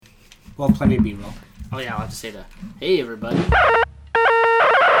Well, plenty of B-roll. Oh yeah, I'll have to say that. Hey everybody.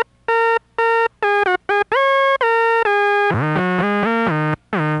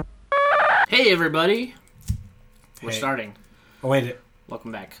 Hey everybody. We're starting. Oh, wait.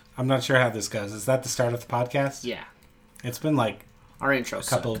 Welcome back. I'm not sure how this goes. Is that the start of the podcast? Yeah. It's been like Our intro a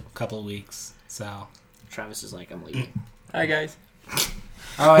couple of weeks, so... Travis is like, I'm leaving. Hi guys.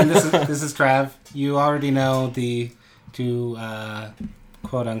 Oh, and this is Trav. You already know the two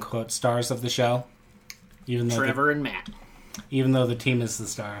quote-unquote stars of the show. Even though Trevor and Matt. even though the team is the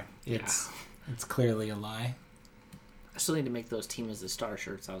star. It's clearly a lie. I still need to make those Team is the Star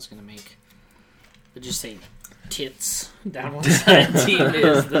shirts I was going to make. They just say tits down one side. Team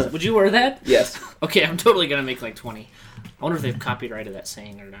is the... Would you wear that? Yes. Okay, I'm totally going to make like 20. I wonder if they've copyrighted that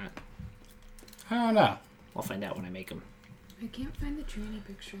saying or not. I don't know. I'll find out when I make them. I can't find the tranny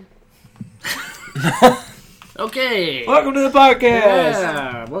picture. Okay. Welcome to the podcast.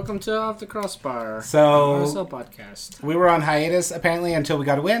 Yeah. Welcome to Off the Crossbar. So, RSL podcast. we were on hiatus, apparently, until we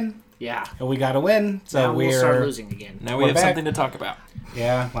got a win. Yeah. And we got a win, so Now we'll start losing again. Now we We're have back. something to talk about.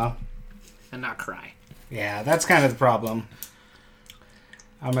 Yeah, well... And not cry. Yeah, that's kind of the problem.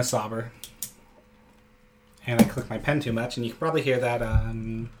 I'm a sobber. And I click my pen too much, and you can probably hear that,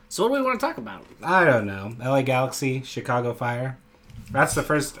 So what do we want to talk about? I don't know. LA Galaxy, Chicago Fire. That's the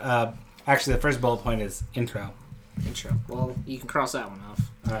first, actually the first bullet point is intro. Intro. Well, you can cross that one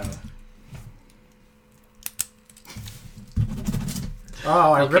off.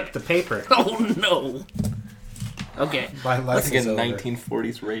 Oh, I Okay. ripped the paper. Oh, no. Okay. My Like a lesson's over.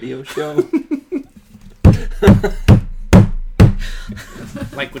 1940s radio show.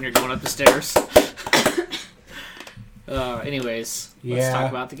 Like when you're going up the stairs. Anyways, let's Yeah. talk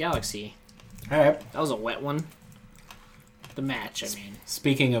about the Galaxy. All right. That was a wet one. The match, I mean.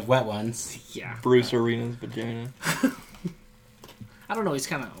 Speaking of wet ones, Yeah. Bruce Arena's vagina. I don't know, he's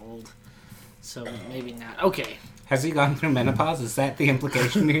kind of old. So maybe not. Okay. has he gone through menopause? Is that the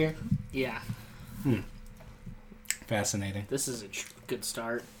implication here? Yeah. Fascinating. This is a good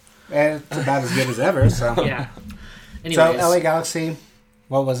start. It's about as good as ever. So, Yeah. Anyways. so LA Galaxy.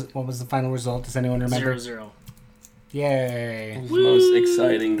 What was the final result? Does anyone remember? 0-0. It Yay! was the most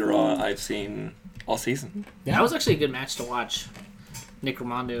exciting draw I've seen all season. Yeah. That was actually a good match to watch. Nick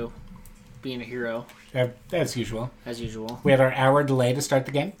Raimondo being a hero, As usual. as usual. We had our hour delay to start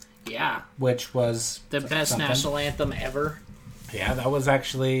the game, Yeah. which was The best something. national anthem ever. Yeah, that was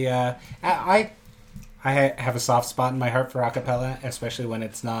actually. I have a soft spot in my heart for a cappella, especially when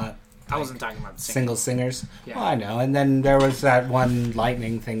it's not I wasn't talking about the single singers. Yeah. Well, I know. And then there was that one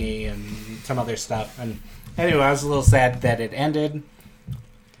lightning thingy and some other stuff. And anyway, I was a little sad that it ended.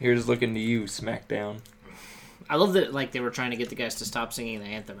 Here's looking to you, SmackDown. I love that like they were trying to get the guys to stop singing the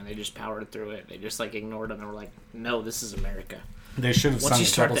anthem and they just powered through it. They just like ignored them and were like, "No, this is America. They should have Once sung you a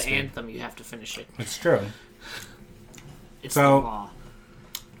start double the speed. anthem, you have to finish it. It's true. It's So- the law."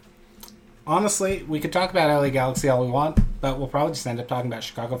 Honestly, we could talk about LA Galaxy all we want, but we'll probably just end up talking about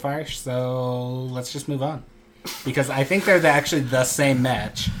Chicago Fire. So let's just move on, because I think they're actually the same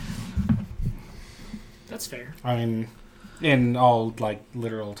match. That's fair. I mean, in all like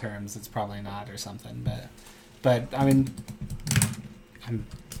literal terms, it's probably not or something. But I mean,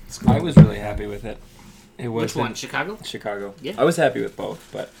 I was really happy with it. It was Which one? Chicago? Chicago. Yeah. I was happy with both,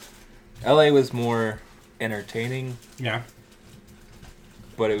 but LA was more entertaining. Yeah.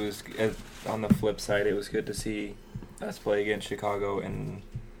 But it was on the flip side, it was good to see us play against Chicago, and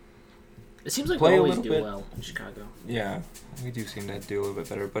It seems like Play we a always little do bit. well in Chicago. yeah, we do seem to do a little bit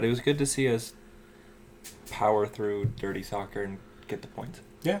better. But it was good to see us power through dirty soccer and get the points.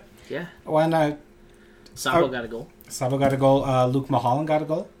 Yeah. Yeah. When Sabo Oh. got a goal. Sabo got a goal, Luke Mulholland got a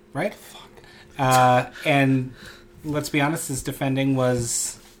goal, right? And let's be honest, his defending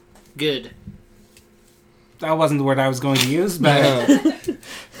was... Good. That wasn't the word I was going to use, but...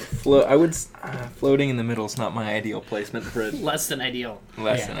 Floating in the middle is not my ideal placement for it. Less than ideal.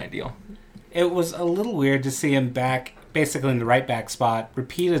 Less Yeah. than ideal. It was a little weird to see him back, basically in the right back spot,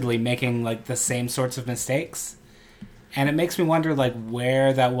 repeatedly making like the same sorts of mistakes. And it makes me wonder like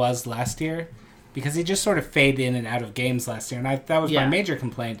where that was last year, because he just sort of faded in and out of games last year, and that was my Yeah. major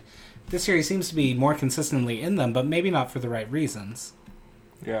complaint. This year he seems to be more consistently in them, but maybe not for the right reasons.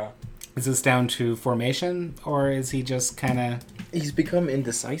 Yeah. Is this down to formation, or is he just kind of... He's become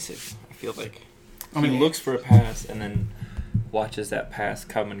indecisive, I feel like. I mean, he looks for a pass and then watches that pass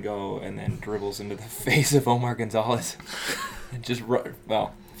come and go and then dribbles into the face of Omar Gonzalez. And just,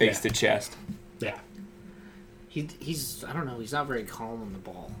 face to chest. Yeah. He's I don't know, he's not very calm on the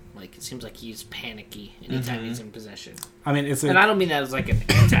ball. Like it seems like he's panicky anytime he's in possession. I mean, it's And I don't mean that as like an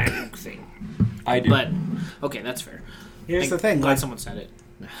anti-Luke thing. I do. But okay, that's fair. here's the I'm thing. glad Like, someone said it.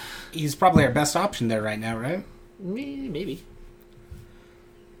 He's probably our best option there right now, right? Maybe.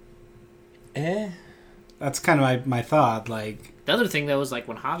 That's kind of my thought. Like, The other thing, though, is like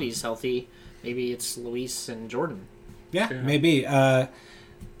when Javi's healthy, maybe it's Luis and Jordan. yeah, Yeah. maybe.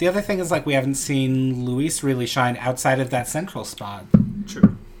 The other thing is like we haven't seen Luis really shine outside of that central spot.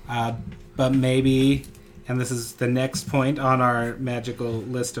 True. But maybe, and this is the next point on our magical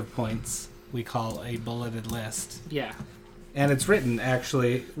list of points we call a bulleted list. Yeah. And it's written,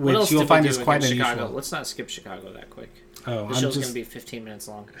 actually, What else which you'll did we find do is quite against unusual. Chicago? Let's not skip Chicago that quick. Oh, The I'm show's just... going to be 15 minutes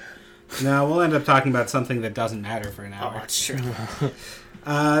long. No, we'll end up talking about something that doesn't matter for an Oh, hour. that's true.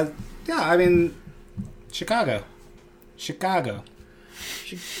 Yeah, I mean, Chicago. Chicago.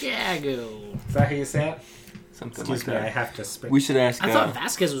 Is that how you say it? Something Excuse like me, I that. have to spit. We should ask. I thought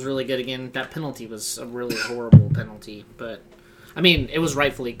Vasquez was really good again. That penalty was a really horrible penalty, but I mean, it was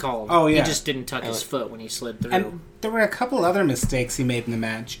rightfully called. Oh, yeah. He just didn't tuck his foot when he slid through. And there were a couple other mistakes he made in the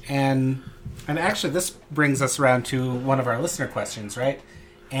match, and actually this brings us around to one of our listener questions, right?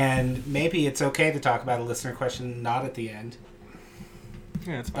 And maybe it's okay to talk about a listener question not at the end,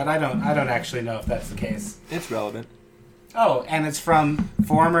 yeah, it's but I don't actually know if that's the case. It's relevant. Oh, and it's from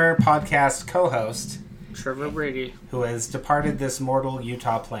former podcast co-host Trevor Brady. who has departed this mortal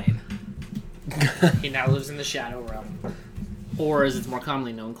Utah plane. He now lives in the Shadow Realm, or as it's more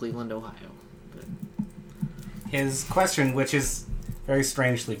commonly known, Cleveland, Ohio. But His question, which is very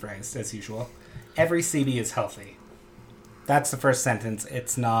strangely phrased as usual, every CB is healthy. That's the first sentence.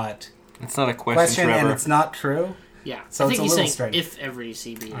 It's not It's not a question, and Trevor. it's not true. yeah, So I it's think a he's little saying strange. if every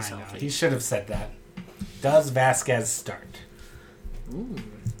CB is I know. healthy. He should have said that. Does Vasquez start?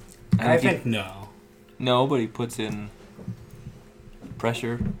 I think no. No, but he puts in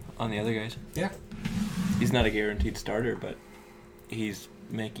pressure on the other guys. Yeah. He's not a guaranteed starter, but he's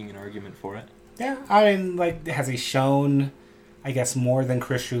making an argument for it. Yeah. I mean, like, has he shown, I guess, more than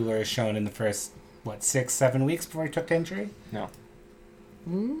Chris Schuler has shown in the first, 6-7 weeks before he took the injury? No.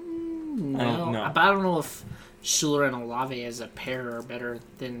 No, I don't know. But I don't know if Schuler and Olave as a pair are better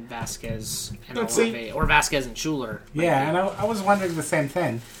than Vasquez and Let's see. Olave, or Vasquez and Schuler. Yeah, and I was wondering the same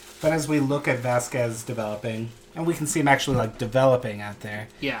thing. But as we look at Vasquez developing, and we can see him actually, like, developing out there,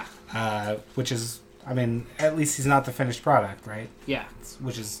 Yeah, which is, I mean, at least he's not the finished product, right? yeah.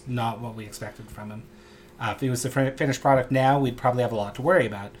 Which is not what we expected from him. If he was the finished product now, we'd probably have a lot to worry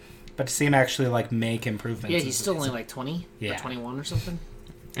about. But to see him actually like make improvements, Yeah, he's is- still is- only like 20 Yeah. or 21 or something.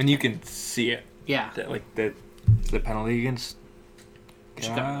 And you can see it. Yeah. That, like the penalty against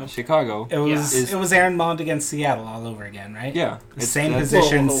Chicago. Chicago. It was Yeah. it was Aaron Mond against Seattle all over again, right? Yeah. The same that's-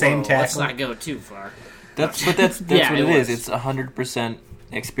 position, same Let's tackle. not go too far. That's Yeah, what it it is. was. It's 100%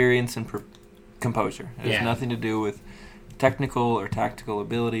 experience and composure. It has Yeah. nothing to do with technical or tactical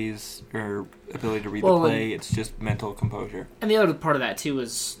abilities or ability to read Well, the play. It's just mental composure. And the other part of that too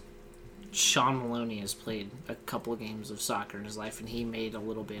is Sean Maloney has played a couple of games of soccer in his life, and he made a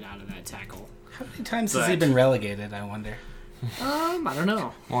little bit out of that tackle. How many times has he But- been relegated? I wonder. I don't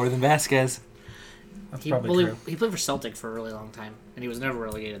know. More than Vasquez. That's He, probably well, true. he played for Celtic for a really long time, and he was never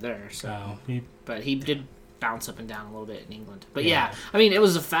relegated there. So, So he, but he did bounce up and down a little bit in England. But Yeah. yeah, I mean, it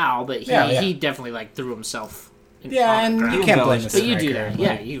was a foul, but he, Yeah, yeah. he definitely like threw himself. yeah, on the and ground. you can't blame the But But you do striker, that,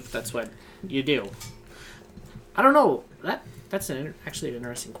 like- yeah. That's what you do. I don't know. That's actually an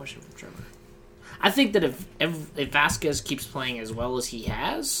interesting question from Trevor. I think that if Vasquez keeps playing as well as he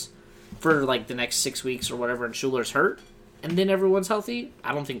has for like the next 6 weeks or whatever, and Schuler's hurt, and then everyone's healthy,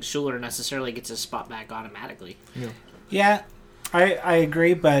 I don't think Schuler necessarily gets his spot back automatically. Yeah, I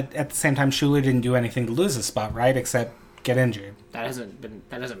agree, but at the same time, Schuler didn't do anything to lose his spot, right? Except get injured. That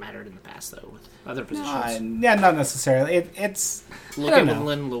hasn't mattered in the past though with other positions. Yeah, not necessarily. It's Look I at don't know.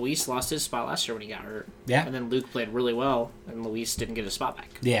 when Luis lost his spot last year when he got hurt. Yeah. And then Luke played really well, and Luis didn't get his spot back.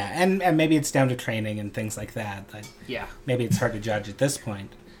 Yeah, and maybe it's down to training and things like that. Like, Yeah. maybe it's hard to judge at this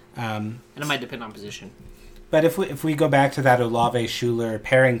point. And it might depend on position. But if we go back to that Olave Schuler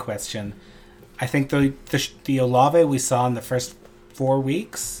pairing question, I think the Olave we saw in the first 4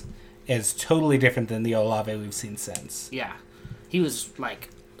 weeks is totally different than the Olave we've seen since. Yeah. He was like,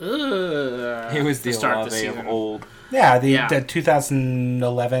 ugh. He was to the start Olave the of season. old. Yeah, Yeah. the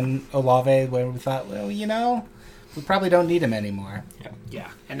 2011 Olave where we thought, well, we probably don't need him anymore. Yeah.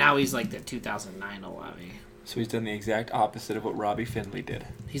 And now he's like the 2009 Olave. So he's done the exact opposite of what Robbie Findlay did.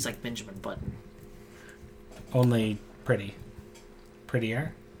 He's like Benjamin Button Only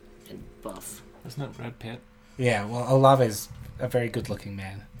prettier. and buff. Isn't that Brad Pitt? Yeah, well, Olave's a very good-looking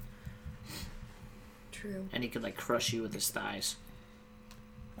man. True. And he could like crush you with his thighs.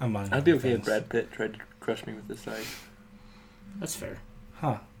 Among I'd be other okay if things. Brad Pitt tried to crush me with his thighs. That's fair.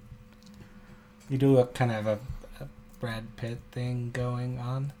 Huh. You do a kind of a Brad Pitt thing going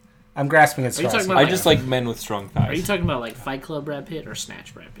on. I'm grasping at Are you straws. talking about I just like men with strong thighs. Are you talking about like Fight Club Brad Pitt or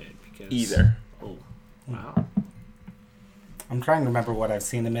Snatch Brad Pitt? Because Either. Oh, wow. I'm trying to remember what I've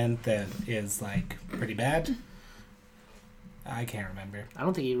seen him in that is like pretty bad. I can't remember. I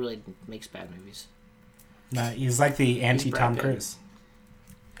don't think he really makes bad movies. No, he's like the anti Tom Brad Pitt. Cruise.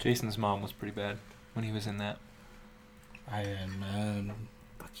 Jason's mom was pretty bad when he was in that. I am.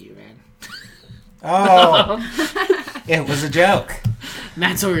 Fuck you, man. Oh, it was a joke.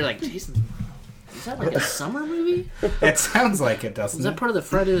 Matt's over here like, Jason, is that like a summer movie? It sounds like it, doesn't Is that it? part of the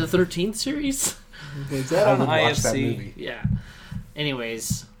Friday the 13th series? Was that I on would watch that IFC? movie. Yeah.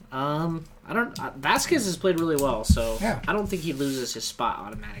 Anyways, I don't. Vasquez has played really well, so Yeah. I don't think he loses his spot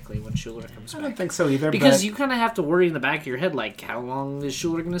automatically when Schuler comes I back. don't think so either. Because but, you kind of have to worry in the back of your head, like, how long is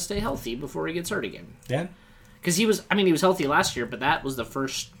Schuler going to stay healthy before he gets hurt again? yeah, Because he was healthy last year, but that was the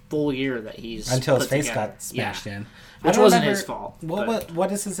first full year that he's until his put face together. got smashed in. I Which don't wasn't remember- his fault. What, but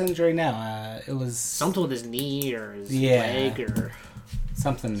what is his injury now? It was something with his knee or his Yeah. leg or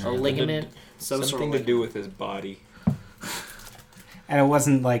something, a ligament. Some sort Something of to ligament. do with his body. and it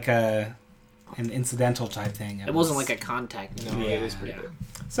wasn't like an incidental type thing. It wasn't like a contact. No, Yeah. it was pretty good.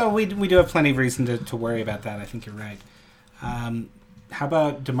 So we do have plenty of reason to worry about that. I think you're right. How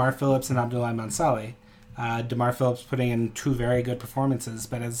about DeMar Phillips and Abdullah Mansali? DeMar Phillips putting in two very good performances,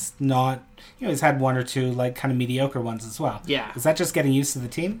 but has not, he's had one or two like kind of mediocre ones as well. Yeah. Is that just getting used to the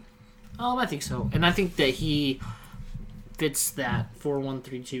team? I think so. And I think that he fits that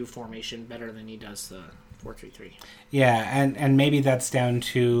 4-1-3-2 formation better than he does the 4-3-3. Yeah, and maybe that's down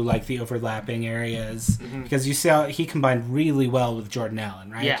to like the overlapping areas because you saw he combined really well with Jordan Allen,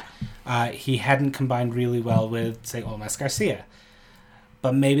 right? Yeah. He hadn't combined really well with say Olmes Garcia,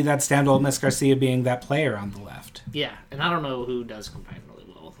 but maybe that's down to Olmes Garcia being that player on the left. Yeah. And I don't know who does combine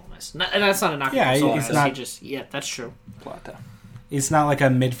really well with Olmes. And that's not a knock. Yeah, on Solana, he's not- He just that's true. Plata. He's not like a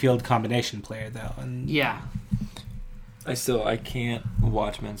midfield combination player though, and Yeah. I can't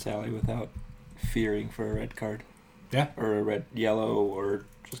watch Mansali without fearing for a red card. Yeah. Or a red yellow or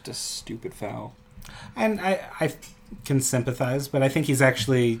just a stupid foul. and I can sympathize, but I think he's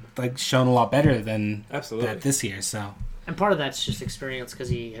actually like shown a lot better than Absolutely. that this year. So And part of that's just experience because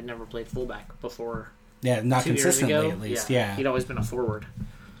he had never played fullback before. yeah, not 2 years consistently ago. at least. Yeah, He'd always been a forward.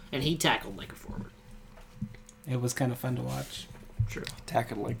 And he tackled like a forward. it was kind of fun to watch. True.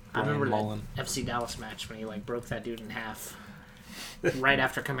 Tackled like I Brian remember Mullen. that FC Dallas match when he like broke that dude in half right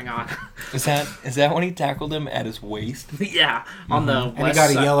after coming on. Is that when he tackled him at his waist? Yeah, on the west And he got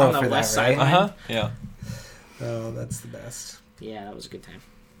a side- yellow on the for that, west right? sideline. Yeah. Oh, that's the best. Yeah, that was a good time.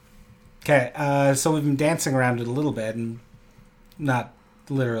 Okay, so we've been dancing around it a little bit, and not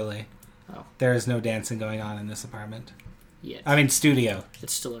literally. Oh. There is no dancing going on in this apartment. Yeah, I mean, studio.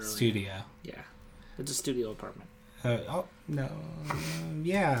 it's still early. Studio. Yeah, it's a studio apartment. Oh, no.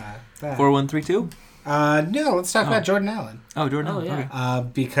 Yeah. That. 4132? No, let's talk Oh. about Jordan Allen. Oh, Jordan. Oh, yeah. Okay.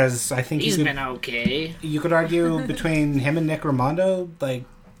 Because I think He's you been okay. could argue between him and Nick Raimondo, like,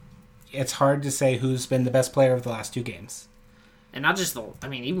 it's hard to say who's been the best player of the last two games. And not just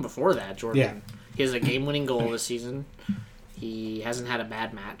even before that, Jordan. Yeah. He has a game-winning goal this season. He hasn't had a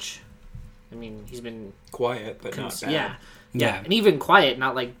bad match. I mean, he's been Quiet, but not bad. yeah. Yeah. And even quiet,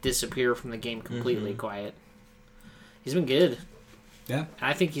 not like disappear from the game completely Mhm. quiet. He's been good. Yeah.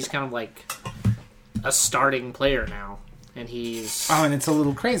 I think he's kind of like a starting player now. And he's, Oh, and it's a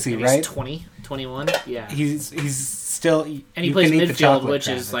little crazy, he's right? 20, 21. Yeah. He's still... And he you plays can eat the midfield, chocolate which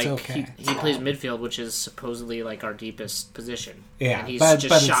crab, is it's like okay. he plays midfield, which is supposedly like our deepest position. Yeah, and he's but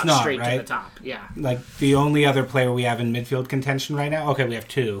just it's shot not, straight to right? the top. Yeah, Like, the only other player we have in midfield contention right now... Okay, we have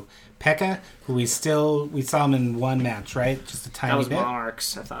two. Pekka, who we saw him in one match, right? Just a tiny that was bit.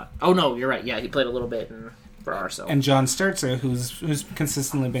 Monarchs. I thought. Oh no, you're right. Yeah, he played a little bit for ourselves. And John Sturzer, who's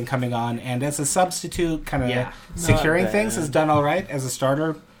consistently been coming on, and as a substitute, kind of Yeah. securing Not things, bad. has done all right. As a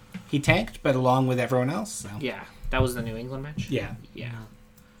starter, he tanked, but along with everyone else. So. Yeah, that was the New England match. Yeah. Yeah,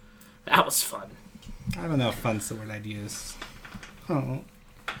 that was fun. I don't know if fun's the word I'd use. Oh.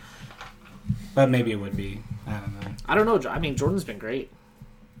 But maybe it would be. I don't know. I don't know. I mean, Jordan's been great,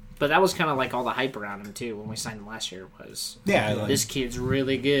 but that was kind of like all the hype around him too when we signed him last year. Was Yeah, like, this kid's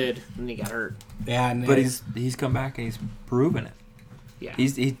really good, and he got hurt. yeah, and But he's come back and he's proven it. Yeah,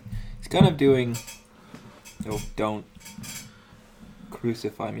 He's kind of doing. Oh, don't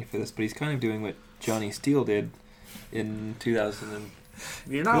crucify me for this, but he's kind of doing what Johnny Steele did in 2014,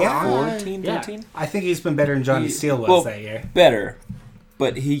 you're not Yeah. wrong. 13. I think he's been better than Johnny He- Steele was well, that year. Better,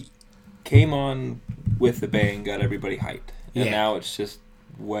 but he came on with the bang, got everybody hyped, and Yeah. now it's just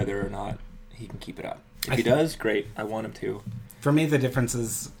whether or not he can keep it up. If I he think- does, great. I want him to. For me, the difference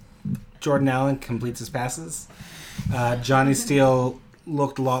is Jordan Allen completes his passes. Johnny Steele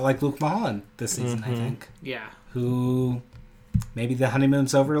looked a lot like Luke Mulholland this season, I think. Yeah. Who, maybe the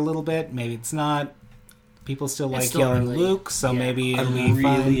honeymoon's over a little bit, maybe it's not. People still like still yelling early. Luke, so Yeah. maybe it'll I'm be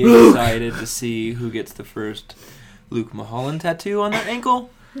really fine. excited to see who gets the first Luke Mulholland tattoo on their ankle,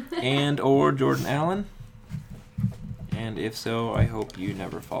 and or Jordan Allen. And if so, I hope you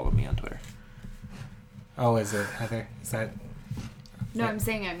never follow me on Twitter. Oh, is it, Heather? Is that... No, I'm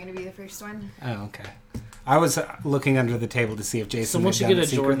saying I'm going to be the first one. Oh, okay. I was looking under the table to see if Jason Someone had should done get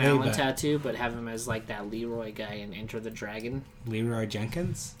it a Jordan secretly, Allen but tattoo, but have him as like that Leroy guy in Enter the Dragon. Leroy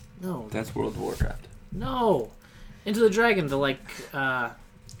Jenkins? No, That's World of Warcraft. no, Enter the Dragon, the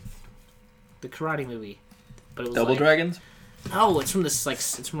karate movie. But it was Double like, Dragons? No, it's from this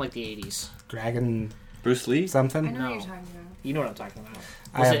it's from like the 80s. Dragon Bruce Lee? I something? know No. what you're talking about. You know what I'm talking about.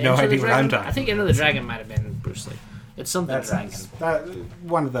 I Was have it no Enter the idea what I'm Dragon? talking I think Enter the Dragon might have been Bruce Lee. It's something That Dragon. sounds...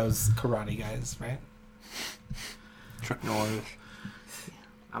 one of those karate guys, right? Chuck Norris.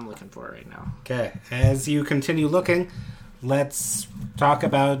 I'm looking for it right now. Okay, as you continue looking, let's talk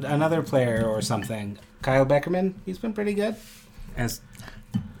about another player or something. Kyle Beckerman, he's been pretty good, As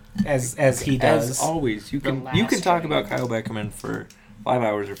as he does. As always, you The can last talk dragon. about Kyle Beckerman for 5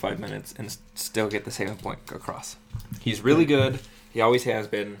 hours or 5 minutes and still get the same point across. He's really good. He always has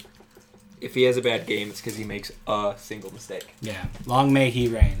been. If he has a bad game, it's because he makes a single mistake. Yeah, long may he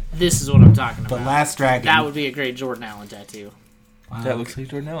reign. This is what I'm talking But about. Last Dragon. That would be a great Jordan Allen tattoo. Wow. That looks like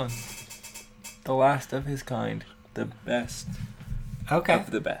Jordan Allen. The last of his kind. The best Okay.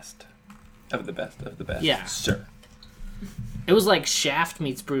 of the best. Of the best of the best. Yeah. Sure. It was like Shaft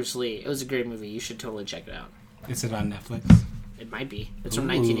meets Bruce Lee. It was a great movie. You should totally check it out. Is it on Netflix? It might be. It's from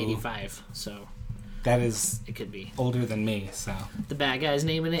Ooh. 1985, so That is it could be. older than me, so. The bad guy's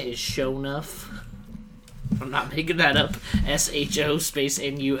name in it is Shonuff. I'm not making that up. SHO space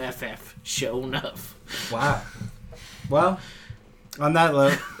NUFF. Shonuff. Wow. Well, on that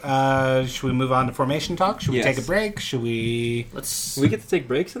note, should we move on to formation talk? Should we Yes. take a break? Should we... Let's. We get to take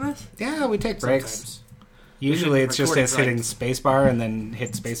breaks in this? Yeah, we take breaks. sometimes. Usually We've it's been just recording us for, like- hitting spacebar and then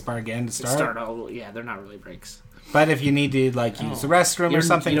hit spacebar again to Start all. Yeah, they're not really breaks. But if you need to like use the restroom or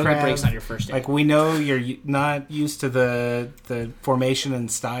something, You don't get Trav, breaks on your first day. like we know you're not used to the formation and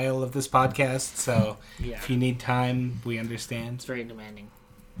style of this podcast, so yeah, if you need time, we understand. it's very demanding.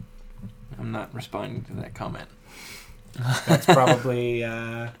 I'm not responding to that comment. That's probably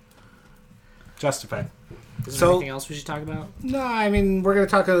justified. Is So- there anything else we should talk about? No, I mean we're going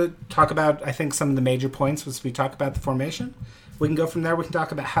to talk about I think some of the major points as we talk about the formation. We can go from there. We can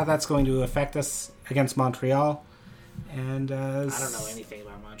talk about how that's going to affect us against Montreal, and I don't know anything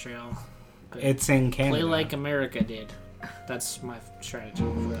about Montreal. But it's in Canada. play like America did. That's my strategy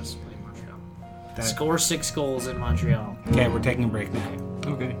for us. Play Montreal. That- Score 6 goals in Montreal. Okay, we're taking a break now.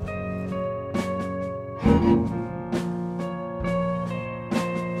 Okay.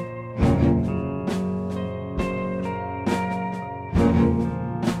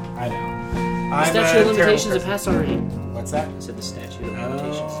 I know. The I'm statute a of terrible limitations have person. passed already. What's that? I said the statute of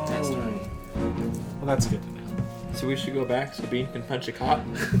limitations has passed already. Well, that's good to know. So we should go back so Bean can punch a cop.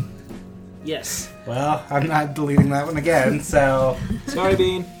 Yes. Well, I'm not deleting that one again, so... Sorry,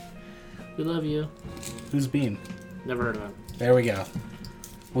 Bean. We love you. Who's Bean? Never heard of him. There we go.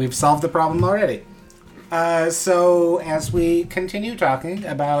 We've solved the problem already. So, as we continue talking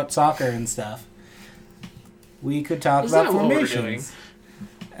about soccer and stuff, we could talk Is about that what we're formations.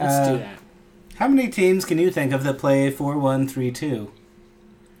 Let's do that. How many teams can you think of that play 4-1-3-2?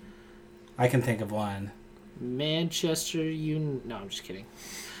 I can think of one. Manchester United. No, I'm just kidding.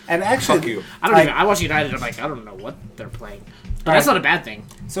 And actually, Fuck you. I watch United. I'm like, I don't know what they're playing. But that's not a bad thing.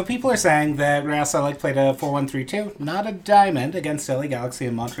 So people are saying that Real Salt Lake played a 4-1-3-2, not a diamond against LA Galaxy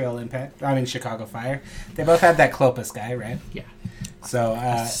and Montreal Impact. I mean Chicago Fire. They both had that Klopas guy, right? Yeah. So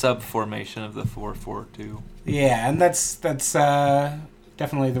Sub formation of the 4-4-2. yeah, and that's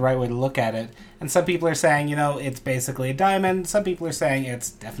definitely the right way to look at it. And some people are saying, it's basically a diamond. Some people are saying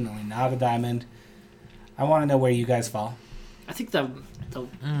it's definitely not a diamond. I want to know where you guys fall. I think the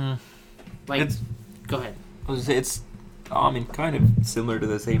like. It's- Go ahead. I was gonna say it's, kind of similar to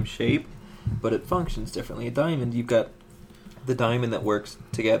the same shape, but it functions differently. A diamond, you've got the diamond that works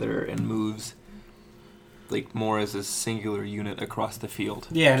together and moves like more as a singular unit across the field.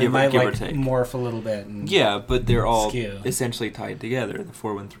 Yeah, and it give, might give or like take. morph a little bit. And Yeah, but they're all Skew. essentially tied together. The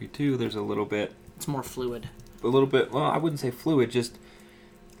 4-1-3-2, there's a little bit. It's more fluid. Well, I wouldn't say fluid, just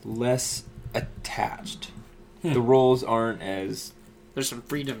less attached. Hmm. The roles aren't as. There's some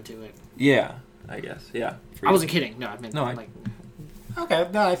freedom to it. Yeah, I guess. Yeah. I wasn't kidding. No, I meant No, like. Okay,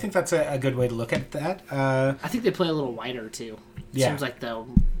 no, I think that's a good way to look at that. I think they play a little wider too. Yeah. Seems like the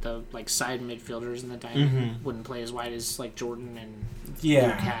like side midfielders in the diamond wouldn't play as wide as like Jordan and Yeah.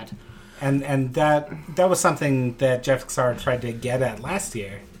 Luke had. And that was something that Jeff Xar tried to get at last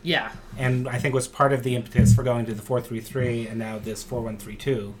year. Yeah. And I think was part of the impetus for going to the 4-3-3 and now this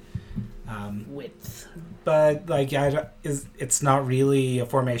 4-1-3-2. Width. But like, it's not really a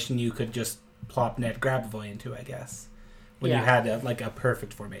formation you could just plop Ned Grabavoy into, I guess. When you had a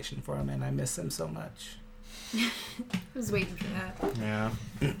perfect formation for him, and I miss him so much. I was waiting for that.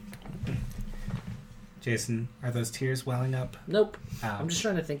 Yeah. Jason, are those tears welling up? Nope. Oh. I'm just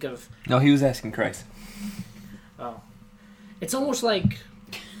trying to think of. No, he was asking Christ. Oh, it's almost like.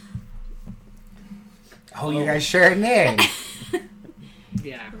 Oh, you guys share a name.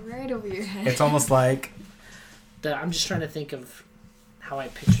 Yeah. Right over your head. It's almost like. I'm just trying to think of how I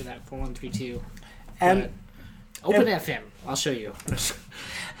picture that 4-1-3-2. And Open FM. I'll show you.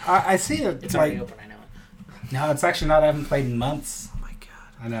 I see it. It's already open. I know it. No, it's actually not. I haven't played in months. Oh my god.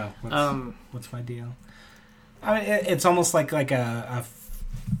 I know. What's my deal? I mean, it's almost like a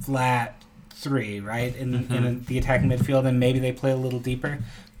flat three, right? In the attacking midfield, and maybe they play a little deeper.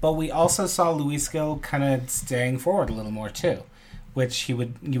 But we also saw Luis Gil kind of staying forward a little more too, which you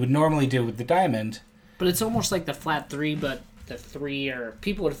would normally do with the diamond. But it's almost like the flat three, but the three are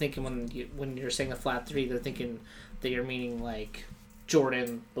people are thinking when you're saying the flat three, they're thinking that you're meaning like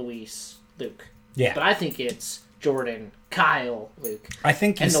Jordan, Luis, Luke. Yeah. But I think it's Jordan, Kyle, Luke. I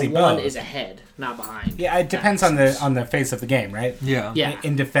think you and see the one both. is ahead, not behind. Yeah, it depends on the face of the game, right? Yeah. Yeah.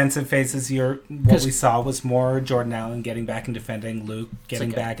 In defensive phases, what we saw was more Jordan Allen getting back and defending, Luke getting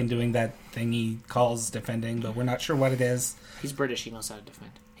like back and doing that thing he calls defending, but we're not sure what it is. He's British. He knows how to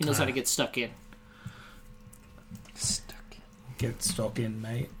defend. He knows how to get stuck in. Get stuck in,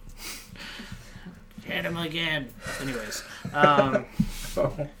 mate. Hit him again. Anyways,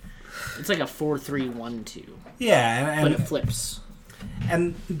 it's like a 4-3-1-2, Yeah, but it and flips.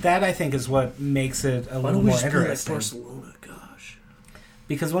 that I think is what makes it a little more interesting. Barcelona? Gosh.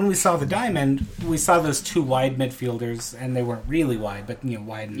 Because when we saw the diamond, we saw those two wide midfielders, and they weren't really wide, but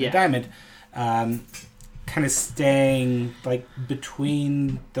wide in the diamond, kind of staying like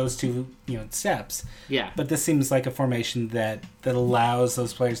between those two steps. Yeah. But this seems like a formation that allows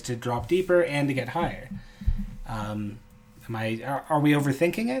those players to drop deeper and to get higher. Are we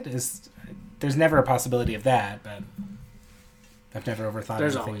overthinking it? There's never a possibility of that, but I've never overthought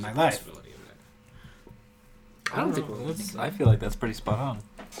There's anything in always my a life. possibility of that. I don't think I feel like that's pretty spot on.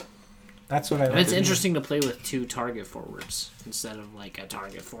 That's what I like. And it's interesting to play with two target forwards instead of like a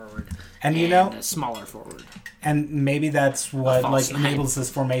target forward And a smaller forward. and maybe that's what false nine. enables this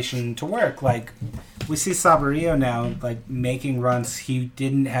formation to work. Like we see Sabarillo now, like making runs he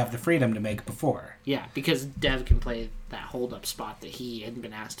didn't have the freedom to make before. Yeah, because Dev can play that hold up spot that he hadn't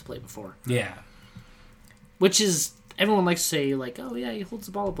been asked to play before. Yeah, Which is everyone likes to say like, oh yeah, he holds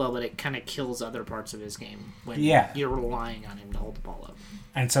the ball up well, but it kind of kills other parts of his game when you're relying on him to hold the ball up.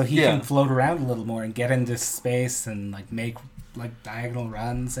 and so he can float around a little more and get into space and like make like diagonal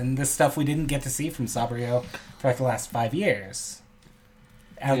runs and this stuff we didn't get to see from Sabarillo for like the last 5 years.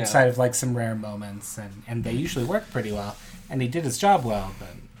 Outside of like some rare moments, and they usually work pretty well, and he did his job well.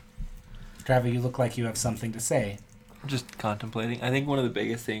 But Travis, you look like you have something to say. I'm just contemplating. I think one of the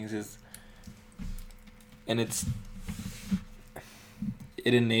biggest things is, and it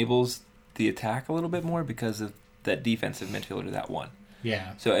enables the attack a little bit more because of that defensive midfielder, that one.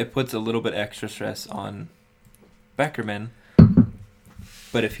 Yeah. So it puts a little bit extra stress on Beckerman.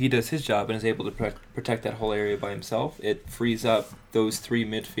 But if he does his job and is able to protect that whole area by himself, it frees up those three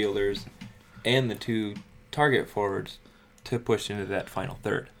midfielders and the two target forwards to push into that final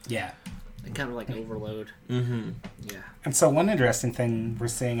third. Yeah. And kind of like overload. Mm-hmm. Yeah. And so one interesting thing we're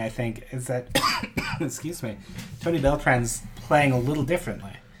seeing, I think, is that, excuse me, Tony Beltran's playing a little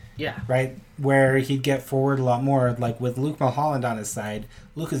differently. Yeah. Right? Where he'd get forward a lot more, like with Luke Mulholland on his side.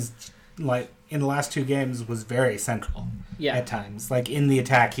 Luke is, like, in the last two games, was very central at times. Like, in the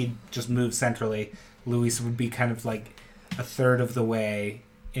attack, he'd just move centrally. Luis would be kind of like a third of the way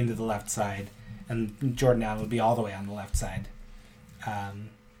into the left side, and Jordan Allen would be all the way on the left side. I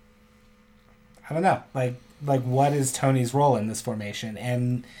don't know. Like what is Tony's role in this formation,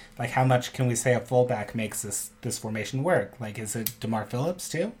 and like how much can we say a fullback makes this formation work? Like, is it DeMar Phillips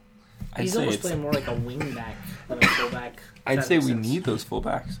too? He's almost playing more like a wing back than a fullback. I'd say we need those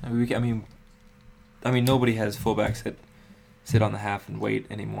fullbacks. I mean, nobody has fullbacks that sit on the half and wait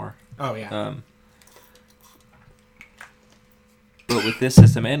anymore. Oh yeah. But with this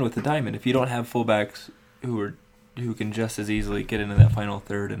system and with the diamond, if you don't have fullbacks who can just as easily get into that final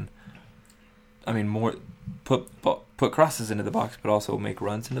third and, I mean, more put crosses into the box, but also make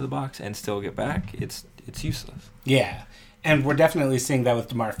runs into the box and still get back, it's useless. Yeah, And we're definitely seeing that with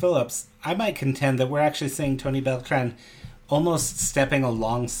DeMar Phillips. I might contend that we're actually seeing Tony Beltran almost stepping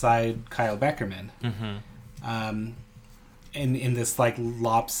alongside Kyle Beckerman. In this like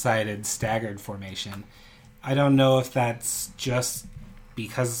lopsided, staggered formation. I don't know if that's just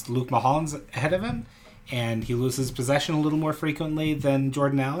because Luke Mulholland's ahead of him and he loses possession a little more frequently than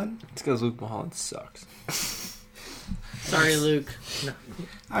Jordan Allen. It's because Luke Mulholland sucks. Sorry, Luke. No.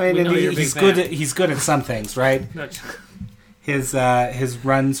 I We mean, know you're a he's big good. fan. He's good at some things, right? No, His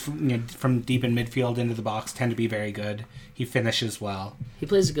runs from deep in midfield into the box tend to be very good. He finishes well. he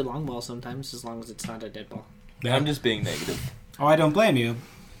plays a good long ball sometimes, as long as it's not a dead ball. I'm just being negative. Oh, I don't blame you.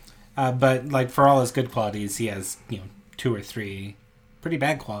 But like for all his good qualities, he has 2 or 3 pretty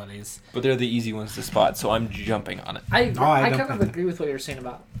bad qualities. But they're the easy ones to spot, so I'm jumping on it. I don't kind of think- agree with what you were saying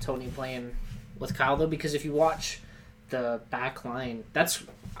about Tony playing with Kyle, though, because if you watch the back line,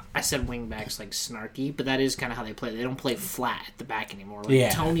 I said wing backs like snarky, but that is kind of how they play. They don't play flat at the back anymore. Like Yeah.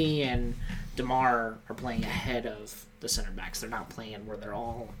 Tony and DeMar are playing ahead of the center backs. They're not playing where they're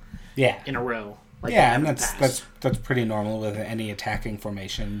all Yeah. in a row. Like Yeah, they and have in the past. that's pretty normal with any attacking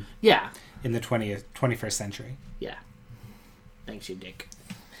formation Yeah. in the 21st century. Yeah. Thanks, you dick.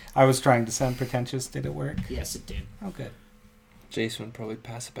 I was trying to sound pretentious. Did it work? Yes, it did. Oh, good. Jason would probably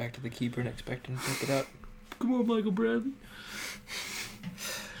pass it back to the keeper and expect him to pick it up. Come on, Michael Bradley.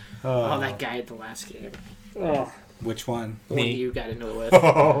 Oh, that guy at the last game. Oh, Which one? the one Me. you got into it with.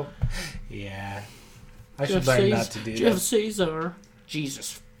 Oh, yeah. I should learn not to do Jeff that. Caesar.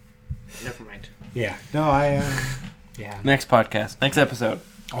 Jesus. Never mind. Yeah. No, yeah. Next podcast, next episode.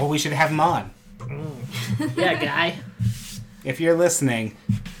 Oh, we should have him on. Yeah, guy. If you're listening,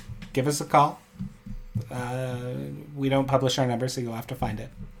 give us a call. We don't publish our number, so you'll have to find it.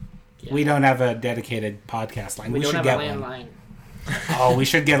 Yeah. We don't have a dedicated podcast line. We don't should have get a one. landline. Oh, we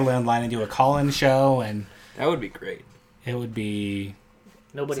should get a landline and do a call-in show, and That would be great. it would be.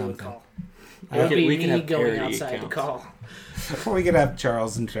 Nobody would Something. call. Uh, It would be we can me have going parody outside accounts. to call. We could have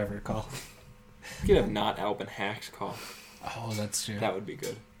Charles and Trevor call. You could have not Alban Hacks call. Oh, that's true. That would be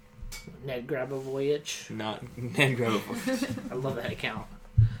good. Ned Grabavoyich. Not Ned Grabavoyage. I love that account.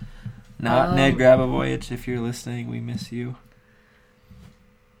 Not Ned Grabavoyage. If you're listening, we miss you.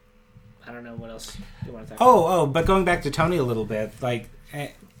 I don't know what else you want to talk about. Oh, but going back to Tony a little bit, like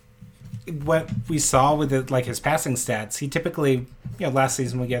what we saw with his passing stats, he typically, last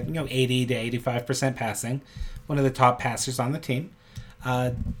season we get 80 to 85% passing, one of the top passers on the team.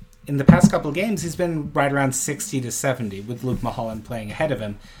 In the past couple of games, he's been right around 60 to 70 with Luke Mulholland playing ahead of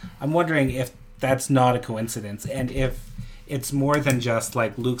him. I'm wondering if that's not a coincidence, and if it's more than just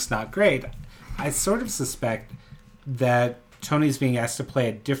like Luke's not great. I sort of suspect that Tony's being asked to play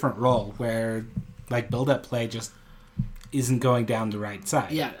a different role where like build-up play just isn't going down the right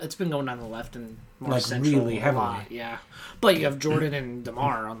side. Yeah, it's been going on the left and more Like, central really a heavily. lot, yeah. But you have Jordan and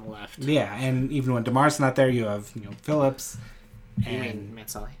DeMar on the left. Yeah, and even when DeMar's not there, you have Phillips, You mean and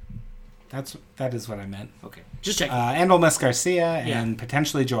Matsali? that is what I meant. Okay, just check. And Olmes Garcia, Yeah. and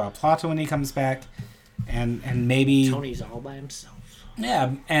potentially Joao Plata when he comes back, and maybe Tony's all by himself.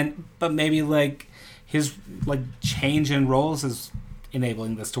 yeah, but maybe like his change in roles is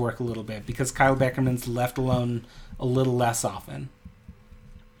enabling this to work a little bit because Kyle Beckerman's left alone a little less often.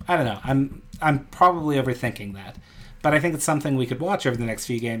 I don't know. I'm probably overthinking that, but I think it's something we could watch over the next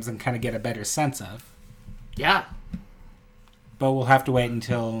few games and kind of get a better sense of. Yeah, But we'll have to wait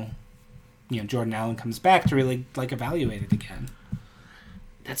until Jordan Allen comes back to really evaluate it again.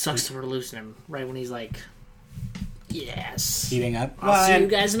 that sucks for losing him right when he's like, yes. Heating up. I'll see you and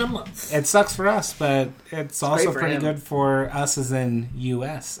guys in a month. it sucks for us, but it's also great for pretty him. good for us as in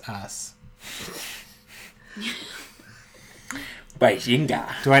U.S. us. Bazinga.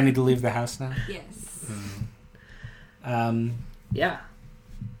 Do I need to leave the house now? Yes. Yeah.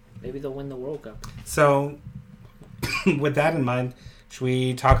 Maybe they'll win the World Cup. So, with that in mind, should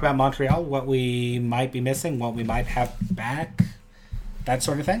we talk about Montreal? What we might be missing, what we might have back, that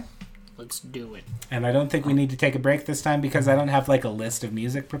sort of thing? Let's do it. And I don't think we need to take a break this time because I don't have a list of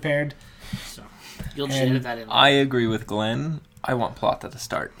music prepared. So you'll just And edit that in. I agree with Glenn. I want Plata to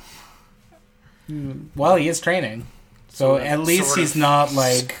start. Well, he is training. So Sort of- at least sort he's of. not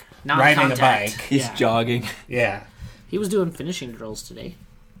riding a Non-contact. bike. He's Yeah. jogging. Yeah. He was doing finishing drills today.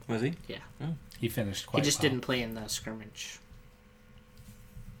 Was he? Yeah. He finished quite He just well. didn't play in the scrimmage.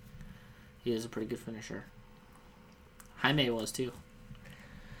 He is a pretty good finisher. Jaime was too.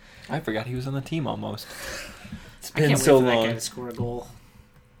 I forgot he was on the team almost. It's I can't been wait so for that guy long. to score a goal.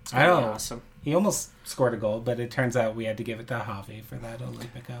 It's I gonna be know. awesome. He almost scored a goal, but it turns out we had to give it to Javi for that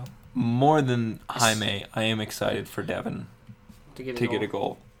Olympico. More than Jaime, I am excited for Devin To get a to goal. get a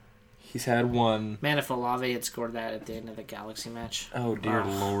goal. He's had one. Man, if Olave had scored that at the end of the Galaxy match. Oh, dear Oh.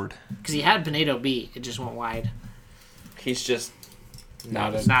 Lord. Because he had Pinedo beat. It just went wide. He's just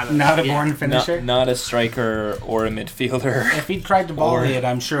Not It's not a, a- not a yeah. born finisher. not a striker or a midfielder. If he tried to volley Or- it,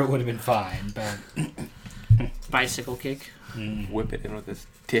 I'm sure it would have been fine. But Bicycle kick. Whip it in with his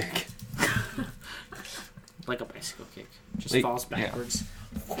dick. Like a bicycle kick. Just Like, falls yeah. backwards.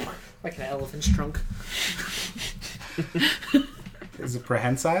 Like an elephant's trunk. is it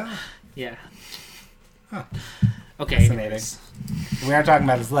prehensile? Yeah. Huh. Okay. Fascinating. anyways. We are talking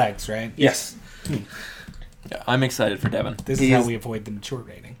about his legs, right? Yes. Yeah, I'm excited for Devin. This is how we avoid the mature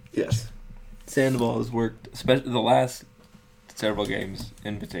rating. Yes. Sandoval has worked, especially the last several games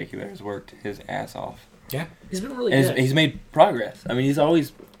in particular, has worked his ass off. Yeah. He's been really And good. he's made progress. I mean, he's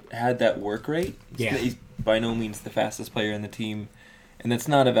always had that work rate. Yeah. He's by no means the fastest player in the team, and that's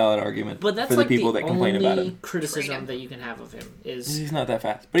not a valid argument But that's for the like people the that complain only about him. criticism that you can have of him is He's not that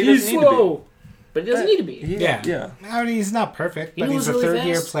fast, but he he's doesn't need to slow. But he doesn't need to be. be. Yeah. Yeah. I mean, he's not perfect, You but know he's who's a really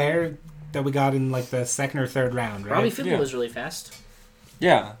third-year fast? player that we got in like the second or third round, right? Robbie Finley Yeah. was really fast.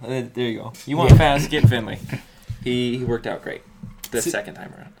 Yeah, there you go. You want Yeah. fast, get Finley. He worked out great the See- second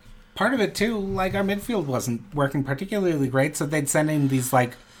time around. Part of it too, like our midfield wasn't working particularly great, so they'd send in these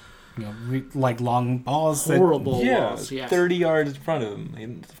like, like long balls. Horrible Yeah, walls. Yeah. 30 yards in front of him.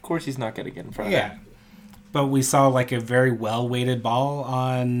 And of course he's not going to get in front That, of yeah, him. but we saw like a very well weighted ball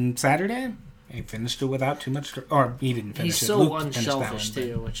on Saturday. He finished it without too much, or he didn't finish He's it. so Luke finished that unselfish one,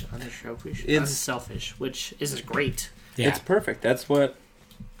 too, which unselfish. It's- Unselfish, which is great. but- Yeah, It's perfect. That's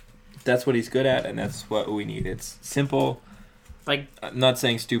what he's good at, and that's what we need. It's simple. Like I'm not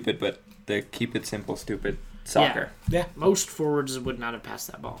saying stupid, but the keep it simple, stupid soccer. yeah. most forwards would not have passed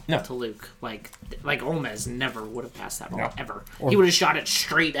that ball No. to Luke. Like Olmes never would have passed that ball No. ever. Or- He would have shot it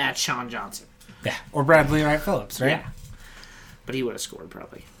straight at Sean Johnson. Yeah, or Bradley Wright Phillips, right? Yeah, but he would have scored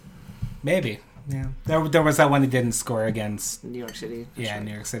probably. Maybe. Yeah, there was that one he didn't score against. New York City. That's Yeah, right.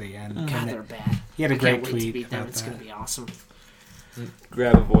 New York City, and God, and they're bad. he had a I great can't wait to tweet beat them. about It's that. gonna be awesome.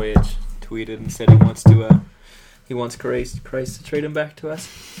 Grab a voyage tweeted and said he wants to. He wants Christ to trade him back to us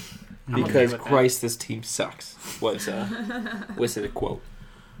I'm okay because with that. Christ, this team sucks. Was it a quote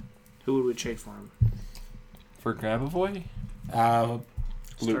Who would we trade for him? for Grabavoy? Luke.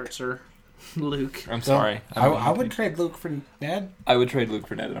 Start, sir. Luke. I'm sorry. I would trade Luke for Ned. I would trade Luke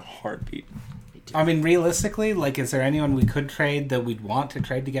for Ned in a heartbeat. Me too. I mean, realistically, like, is there anyone we could trade that we'd want to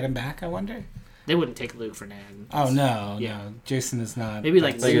trade to get him back? I wonder. They wouldn't take Luke for Ned. Oh no, Yeah. no, Jason is not. Maybe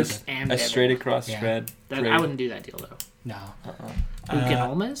like Like Luke a- and A Devin. straight across Yeah. shred. That, trade. I wouldn't do that deal though. no. Uh-uh. Luke and Uh,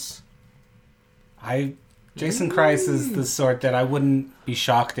 Olmes? Jason Christ is the sort that I wouldn't be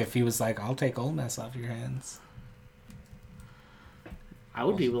shocked if he was like, "I'll take Olmes off your hands." I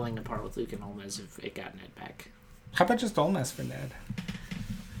would be willing to part with Luke and Olmes if it got Ned back. How about just Olmes for Ned?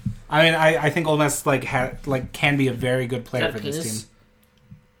 I mean, I think Olmes can be a very good Is player that for a this penis? team.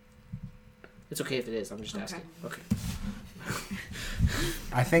 It's okay if it is. I'm just Okay. asking. Okay.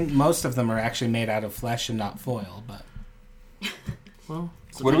 I think most of them are actually made out of flesh and not foil, but Well,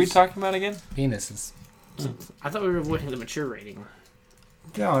 What are we sometimes- talking about again? penises. I thought we were avoiding the mature rating.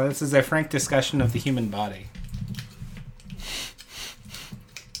 No, this is a frank discussion of the human body.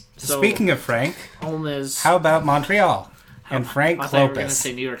 So, Speaking of Frank, Olmes. how about Montreal and Frank I thought you were going to Clopas?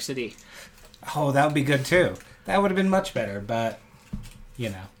 say New York City. Oh, that would be good too. That would have been much better, but you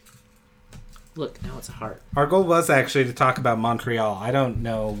know. Look, now it's a heart. Our goal was actually to talk about Montreal. I don't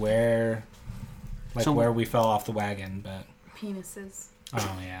know where where we fell off the wagon, but Penises.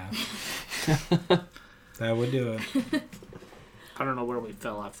 oh yeah. That would do it. I don't know where we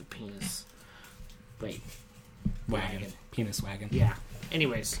fell off the penis. Wait. Wagon. Penis wagon. Yeah.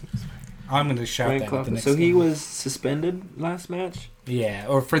 Anyways. I'm going to shout Frank that at the Clough. next So he one. was suspended last match? Yeah,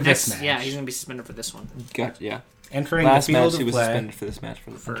 or for this match. Yeah, he's going to be suspended for this one. Yeah. Entering Last the field match of he was play. suspended for this match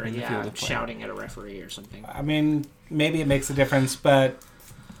for For, entering the field yeah, of play. shouting at a referee or something. I mean, maybe it makes a difference, but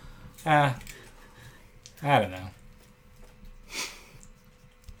I don't know.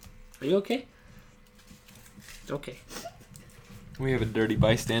 Are you okay? Okay. We have a dirty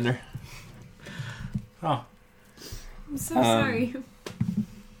bystander. Oh, I'm so Um, sorry.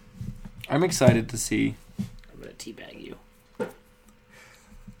 I'm excited to see. I'm going to teabag you.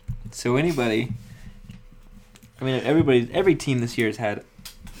 So anybody, I mean, every team this year has had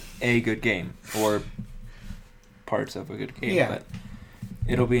a good game or parts of a good game. Yeah. But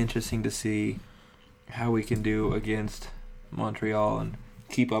it'll be interesting to see how we can do against Montreal and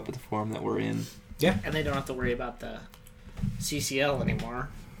keep up with the form that we're in. And they don't have to worry about the CCL anymore.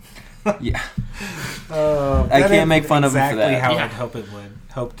 Yeah. I can't make fun of him for exactly that. how Yeah. I'd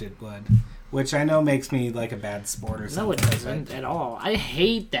hoped it would. which I know makes me like a bad sport or No, something. it doesn't at all. I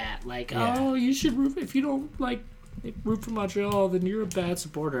hate that. Like, Yeah. oh, you should root if you don't like root for Montreal, then you're a bad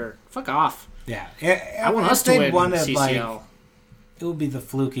supporter. Fuck off. Yeah, I want if us to they win won it, CCL. like, it would be the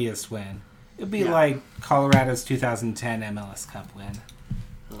flukiest win. It would be Yeah. like Colorado's 2010 MLS Cup win.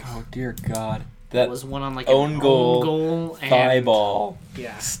 Oh dear God, That that was one on like own an goal, own goal and thigh ball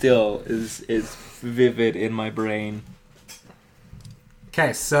yeah. still is vivid in my brain.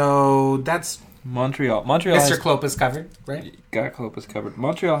 Okay, so that's Montreal Mr. has Klopp is covered, right? got Klopas covered.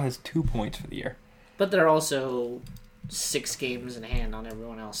 Montreal has 2 points for the year. But they're also 6 games in hand on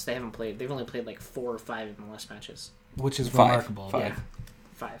everyone else. They haven't played. They've only played like 4 or 5 MLS matches. Which is 5. remarkable. 5. Yeah,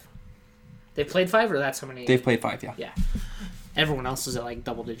 5. They've played 5, or that's how many? They've played 5, yeah. Yeah. Everyone else is at like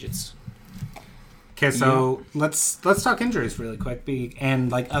double digits. Okay, so let's talk injuries really quick,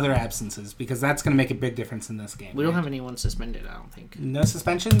 and like other absences, because that's going to make a big difference in this game. We don't right? have anyone suspended, I don't think. No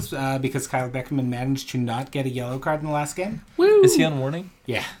suspensions because Kyle Beckerman managed to not get a yellow card in the last game. Woo! Is he on warning?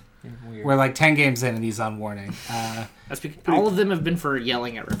 Yeah, Weird. we're like 10 games in and he's on warning. That's because all of them have been for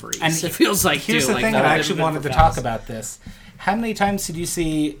yelling at referees. And it feels like Here's too, the like, thing none that I of them actually have been wanted for to talk fouls. about this. How many times did you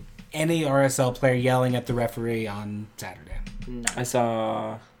see any RSL player yelling at the referee on Saturday? No. I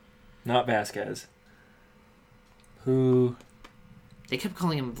saw not Vasquez. Who? They kept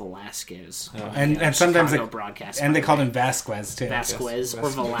calling him Velasquez. And sometimes Chicago they, broadcast. and they by called the him Vasquez too. way. Vasquez or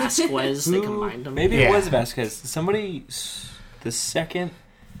Vasquez. Velasquez. They Who- combined them. Maybe Yeah. it was Vasquez. Somebody, the second.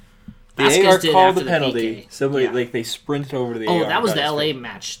 The Vasquez AR did called after the the penalty. PK. Somebody Yeah. like they sprinted over to the Oh, AR. that was got the his LA face.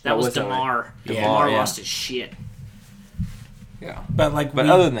 match. That That was was LA. DeMar. Yeah. DeMar Yeah. lost his shit. Yeah. But like, But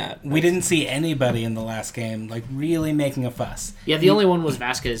other than that, we didn't see anybody in the last game like really making a fuss. Yeah, the only one was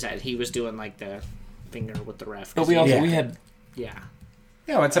Vasquez that he was doing like the finger with the ref. But we also Yeah. we had Yeah.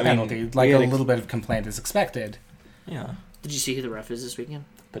 You know, it's a I mean, penalty. we Like had a little bit of complaint is expected. Did you see who the ref is this weekend?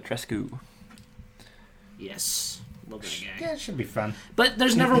 Petrescu. Yes. Love that guy. Yeah, it should be fun. But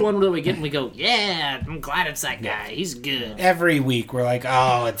there's never one where we get and we go, yeah, I'm glad it's that guy. He's good. Every week we're like,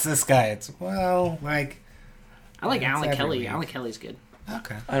 oh, it's this guy. It's well, like I like Yeah, it's Alan every Kelly. week. Alan Kelly's good.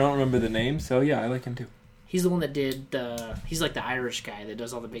 okay. I don't remember the name, so yeah, I like him too. He's the one that did the. He's like the Irish guy that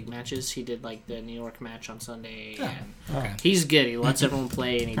does all the big matches. He did like the New York match on Sunday. Yeah. And Okay. he's good. He lets everyone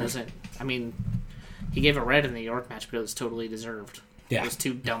play, and he doesn't. I mean, he gave a red in the New York match, but it was totally deserved. Yeah. It was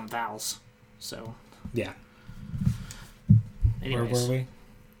 2 dumb fouls. So, Yeah. anyways, Where were we?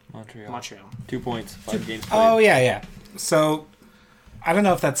 Montreal. Montreal. 2 points, 5 games played. Oh yeah. So I don't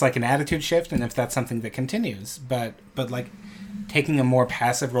know if that's like an attitude shift and if that's something that continues, but like taking a more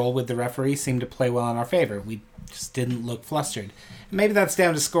passive role with the referee seemed to play well in our favor. We just didn't look flustered. Maybe that's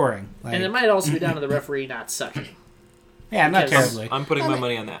down to scoring. Like, And it might also be down to the referee not sucking. yeah, not because- terribly. I'm putting my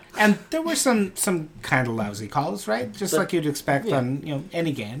money on that. And there were some kind of lousy calls, right? Just But- like you'd expect yeah. on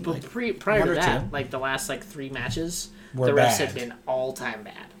any game. But Like, prior one to or that, two. like the last 3 matches, Were the refs bad. had been all time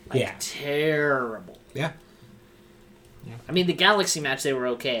bad. Like, Yeah. terrible. yeah, I mean, the Galaxy match they were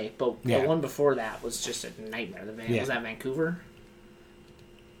okay, but Yeah. the one before that was just a nightmare. Yeah. Was that Vancouver?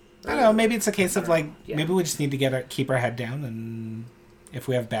 I don't know. Maybe it's a case of like Yeah. maybe we just need to keep our head down, and if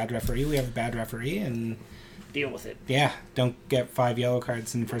we have a bad referee, we have a bad referee, and Deal with it. yeah, don't get 5 yellow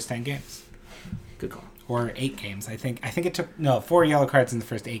cards in the first 10 games Good call. or 8 games. I think it took 4 yellow cards in the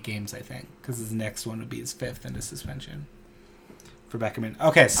first 8 games. I think because his next one would be his 5th and a suspension for Beckerman.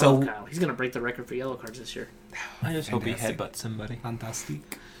 Okay, So so Kyle. He's gonna break the record for yellow cards this year. I just hope he Fantastic. headbutts somebody.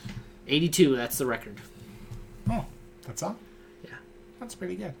 fantastic. 82. That's the record. Oh, that's all. Yeah. That's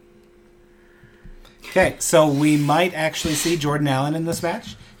pretty good. Okay, so we might actually see Jordan Allen in this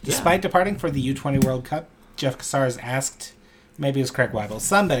match. Despite departing for the U20 World Cup, Jeff Cassar has asked, maybe it was Craig Weibel,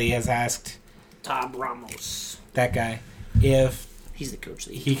 somebody has asked Todd Ramos. that guy if He's the coach.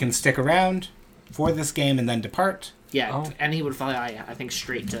 That he can stick around for this game and then depart. yeah, Oh. and he would fly, I think,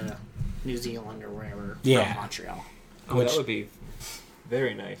 straight to New Zealand or wherever Yeah. from Montreal. Oh, Which- that would be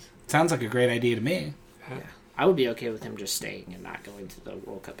very nice. Sounds like a great idea to me. I would be okay with him just staying and not going to the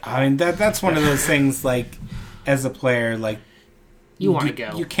World Cup. I mean, that's one of those things, like, as a player, like... You want to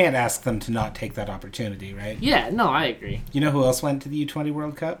go. You can't ask them to not take that opportunity, right? Yeah, no, I agree. You know who else went to the U20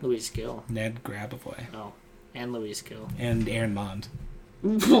 World Cup? Luis Gill. Ned Grabavoy. Oh, and Luis Gill. And Aaron Mond.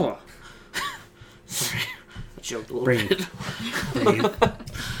 Sorry. I joked a little Breathe. bit. Breathe.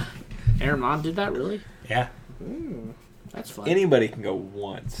 Aaron Mond did that, really? Yeah. That's fun. Anybody can go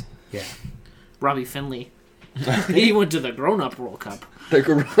once. Yeah. Robbie Finley. He went to the grown-up World Cup.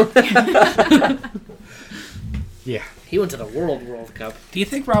 Yeah. He went to the World Cup. Do you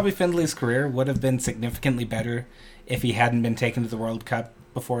think Robbie Findley's career would have been significantly better if he hadn't been taken to the World Cup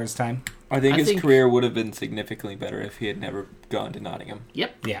before his time. I think I his think- career would have been significantly better if he had never gone to Nottingham.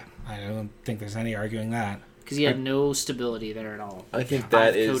 Yep, Yeah, I don't think there's any arguing that. because he had no stability there at all. I think Five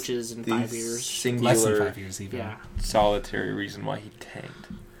that is coaches in the 5 years. Less than singular 5 years even. Yeah, solitary reason why he tanked.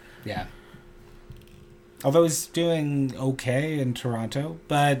 Yeah. Although he's doing okay in Toronto,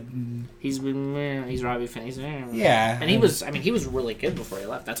 but he's Robbie Finn. yeah, And he was really good before he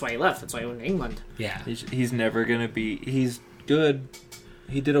left. That's why he left. That's why he went to England. yeah, He's never gonna be. He's good.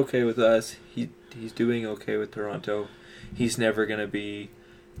 He did okay with us. He's doing okay with Toronto. He's never gonna be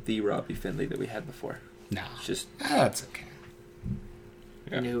the Robbie Findlay that we had before. no, It's just that's okay.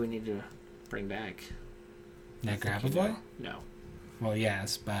 Yeah. You know who we need to bring back? Ned Grabavoy? No. Well,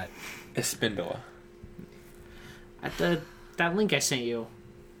 yes, but Espindola. At that link I sent you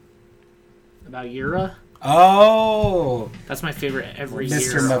about Yura. oh, That's my favorite every Mr.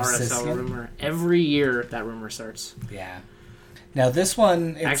 year Movsisyan? RSL rumor. Every year that rumor starts. yeah. Now this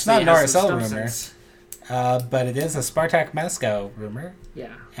one, it's Actually, not an it has some RSL rumor, substance. but it is a Spartak Moscow rumor.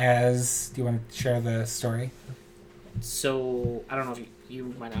 Yeah. As do you want to share the story? So I don't know if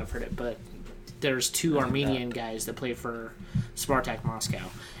you might not have heard it, but there's two Armenian guys that play for Spartak Moscow,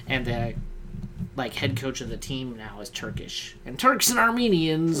 and the head coach of the team now is Turkish, and Turks and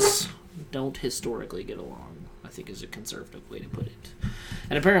Armenians don't historically get along, I think is a conservative way to put it.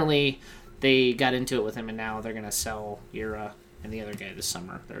 And apparently they got into it with him, and now they're gonna sell Yura and the other guy this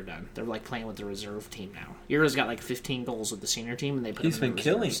summer. They're done. They're playing with the reserve team now. Yura's got 15 goals with the senior team, and they put He's him in been the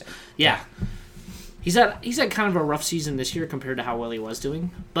killing reserves. it. Yeah. He's had kind of a rough season this year compared to how well he was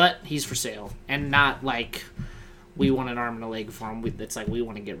doing, but he's for sale, and not we want an arm and a leg for him. It's we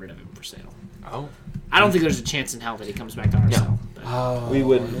want to get rid of him for sale. Oh. I don't think there's a chance in hell that he comes back to RSL. But Oh, We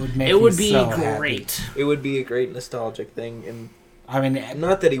wouldn't. It it would me be so happy. great. It would be a great nostalgic thing, and I mean,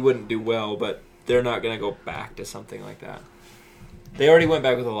 not that he wouldn't do well, but they're not going to go back to something like that. They already went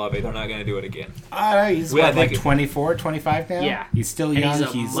back with Olave. They're not going to do it again. he's Yeah, I what, think 24, 25 now? Yeah. He's still And young. he's a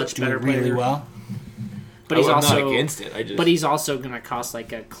He's much doing better really player. well. But he's I'm also not against it. I just. But he's also going to cost a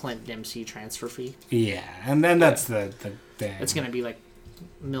Clint Dempsey transfer fee. Yeah, and then that's the thing. It's going to be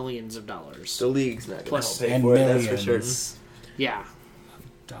millions of dollars. the league's not going to Plus- help pay and for it. millions That's for certain. Yeah.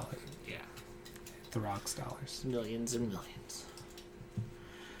 dollars. Yeah. The Rock's dollars. Millions and millions.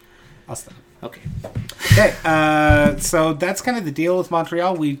 I'll stop. Okay. Okay, so that's kind of the deal with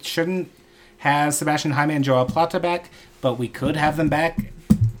Montreal. We shouldn't have Sebastian Jaime and Joel Plata back, but we could have them back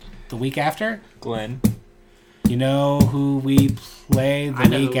the week after. Glenn. You know who we play I the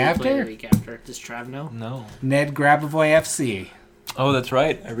know who week we play after? the week after. Does Trav know? No. Ned Grabavoy FC. Oh, that's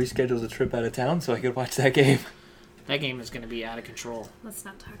right. I rescheduled a trip out of town so I could watch that game. That game is going to be out of control. Let's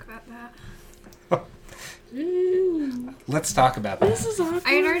not talk about that. Let's talk about that. This is awkward.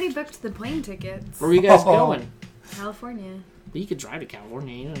 I had already booked the plane tickets. Where are you guys Oh. going? California. Well, you could drive to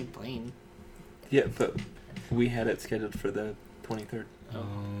California. You don't need a plane. Yeah, but we had it scheduled for the 23rd.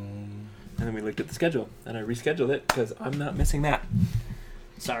 And then we looked at the schedule, and I rescheduled it because I'm not missing that.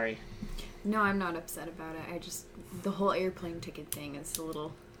 Sorry. No, I'm not upset about it. I just the whole airplane ticket thing is a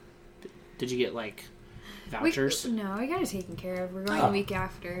little. Did you get vouchers? No, I got it taken care of. We're going Oh. the week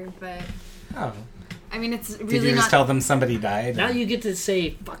after, but Oh. I mean it's Did really you just not. tell them somebody died? Now you get to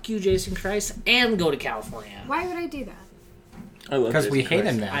say "fuck you, Jason Christ" and go to California. Why would I do that? I love Because we Jason hate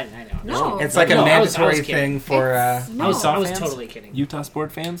him Christ. now. I know. No. It's like a No, I was mandatory kidding. thing for... It's- I was Utah I was fans? totally kidding. Utah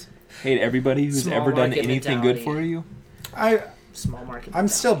sport fans hate everybody who's Small ever done market anything good mentality. for you. Small market. I'm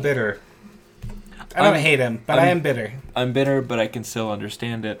still bitter. I don't hate him, but I am bitter. I'm bitter, but I can still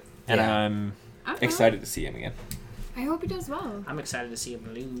understand it, and Yeah. I'm I don't excited to see him again. know. I hope he does well. I'm excited to see him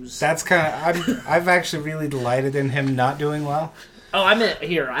lose. That's kind of... I've actually really delighted in him not doing well. Oh, I meant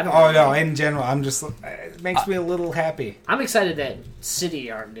here. I don't. Oh, no, in general, I'm just... It makes me a little happy. I'm excited that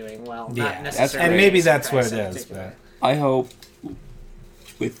City aren't doing well. Yeah, Not necessarily. and maybe Jason that's what Christ it in is, particular. but... I hope,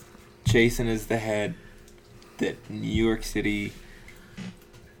 with Jason as the head, that New York City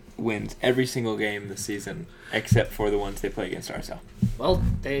wins every single game this season, except for the ones they play against RSL. Well,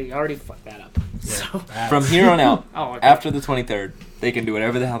 they already fucked that up. So. From here on out, Oh, okay. after the 23rd, they can do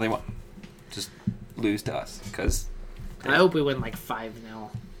whatever the hell they want. Just lose to us, because I hope we win 5-0.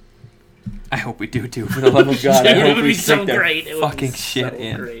 I hope we do too. For the love of God, Dude, I it hope would we be so stick their great. It would be fucking shit so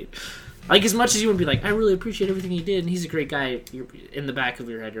in. Great. As much as you would be I really appreciate everything he did, and he's a great guy. You're, in the back of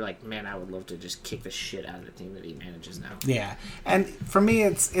your head, you're like, man, I would love to just kick the shit out of the team that he manages now. Yeah, and for me,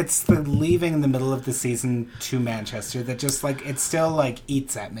 it's the leaving in the middle of the season to Manchester that just it still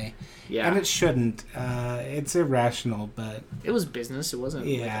eats at me, Yeah, and it shouldn't. It's irrational, but it was business. It wasn't a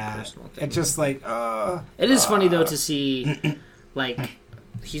yeah, personal thing. it's just It is funny though to see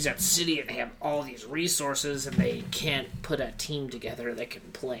he's at City and they have all these resources and they can't put a team together that can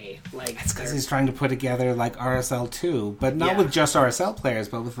play. Like, It's because he's trying to put together like RSL 2, but not Yeah. with just RSL players,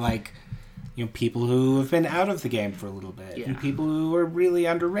 but with like people who have been out of the game for a little bit, Yeah. and people who are really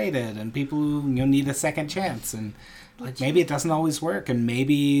underrated, and people who need a second chance, and like maybe it doesn't always work, and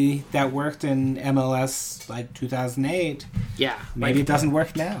maybe that worked in MLS like 2008. yeah, Maybe like it doesn't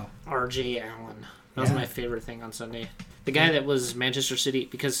work now. RJ Allen. That was Yeah. my favorite thing on Sunday. The guy that was Manchester City,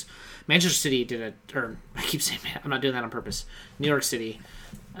 because Manchester City I keep saying, I'm not doing that on purpose. New York City,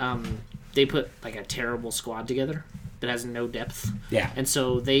 they put like a terrible squad together that has no depth. Yeah. And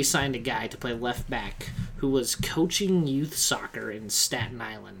so they signed a guy to play left back who was coaching youth soccer in Staten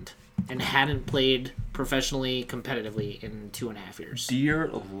Island and hadn't played professionally competitively in 2.5 years. Dear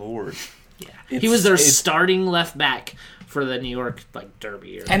Lord. Yeah. He was their starting left back for the New York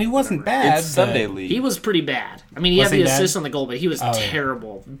Derby. Or And he wasn't whatever. bad. It's Sunday but- League. He was pretty bad. I mean, he Was had he the bad? assist on the goal, but he was Oh, yeah.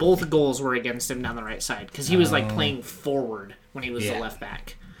 terrible. Both goals were against him down the right side because he was like playing forward when he was Yeah. the left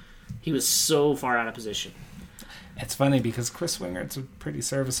back. He was so far out of position. It's funny because Chris Wingert's a pretty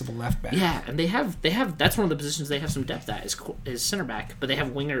serviceable left back. Yeah, and they have that's one of the positions they have some depth at is center back, but they have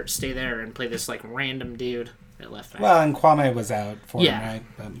Wingert stay there and play this like random dude at left back. Well, and Kwame was out for Yeah. him, right?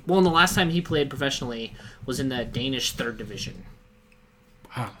 But, Well, and the last time he played professionally was in the Danish third division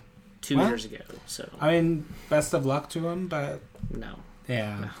wow. 2 Well, years ago. So I mean, best of luck to him, but no,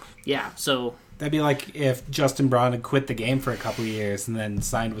 yeah. yeah. So That'd be like if Justin Braun had quit the game for a couple of years and then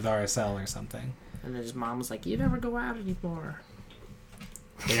signed with RSL or something. and then his mom was like, "You never go out anymore."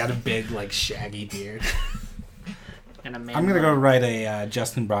 He had a big, like, shaggy beard. And a man. I'm gonna go write a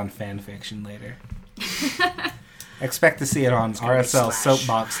Justin Braun fan fiction later. Expect to see it on gonna be slash.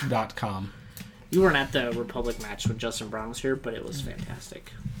 rslsoapbox.com. You weren't at the Republic match when Justin Brown was here, but it was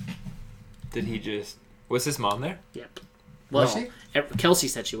fantastic. Did he just... Was his mom there? Yep. Was Well, she? Kelsey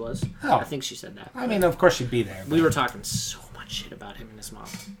said she was. Oh. I think she said that. I mean, of course she'd be there. We but- were talking so much shit about him and his mom.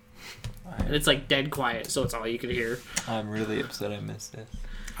 And it's like dead quiet, so it's all you could hear. I'm really upset I missed this.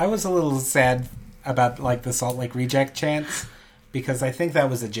 I was a little sad about like the Salt Lake reject chance because I think that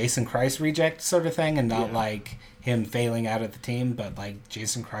was a Jason Christ reject sort of thing, and not Yeah. like him failing out of the team, but like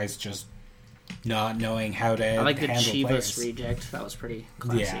Jason Christ just not knowing how to I like the handle Chivas players. reject. That was pretty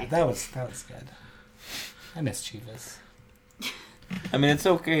classy. Yeah, that was good. I miss Chivas. I mean, it's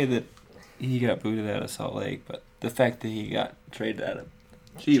okay that he got booted out of Salt Lake, but the fact that he got traded out of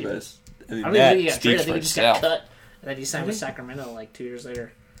Chivas, I mean, I don't that even think he got speaks traded. I for think he just got itself. cut. And then he signed with Did he? Sacramento like 2 years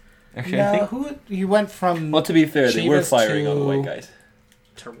later. Actually, I No, think... he went from Well, to be fair, they were Chivas firing all the to- white guys.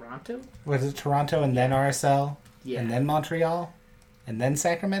 Toronto? was it Toronto and then RSL Yeah. and then Montreal and then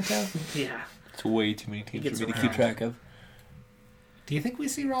Sacramento? Yeah. It's way too many teams gets for me to around. keep track of. Do you think we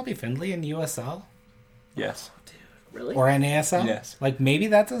see Robbie Findlay in USL Yes. Really? or NASL? Yes. Like maybe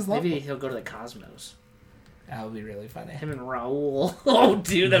that's his level. Maybe he'll go to the Cosmos. That would be really funny. Him and Raul. Oh,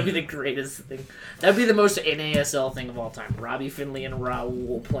 dude, that'd be the greatest thing. That'd be the most NASL thing of all time. Robbie Finley and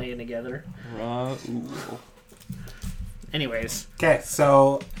Raul playing together. Raul. Anyways, Okay,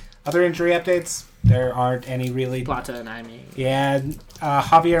 so other injury updates. There aren't any really. Plata and Jaime. Yeah,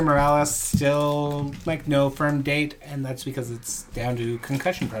 Javier Morales still like no firm date, and that's because it's down to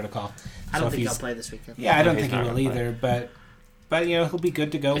concussion protocol. I don't if think he's- he'll play this weekend. Yeah, I No, don't he's think he not will gonna play. either. But he'll be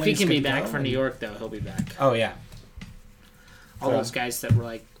good to go. If when he he's can good be to back go, for and- New York, though, he'll be back. Oh yeah, All So- those guys that were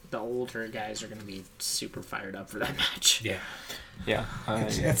like the older guys are going to be super fired up for that match. yeah. Yeah.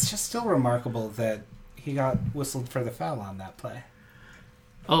 It's just still remarkable that he got whistled for the foul on that play.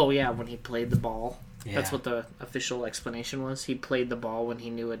 Oh, yeah, when he played the ball. Yeah. That's what the official explanation was. He played the ball when he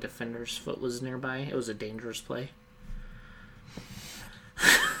knew a defender's foot was nearby. It was a dangerous play.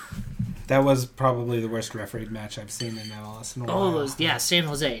 That was probably the worst refereed match I've seen in MLS in a while. Oh, those, yeah, San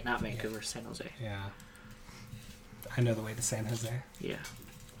Jose, not Vancouver, San Jose. Yeah. I know the way to San Jose. Yeah.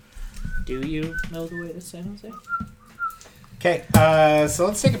 Do you know the way to San Jose? Okay, so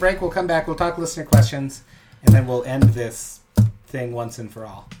let's take a break. We'll come back. We'll talk listener questions, and then we'll end this thing once and for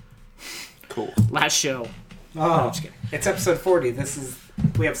all. Cool. Last show. Oh, I'm just kidding. it's episode 40.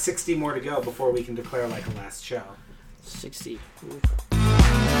 We have 60 more to go before we can declare like a last show. 60. Ooh.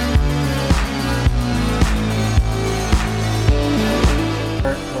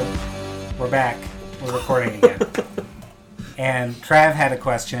 We're back. We're recording again. And Trav had a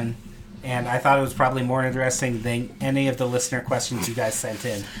question, and I thought it was probably more interesting than any of the listener questions you guys sent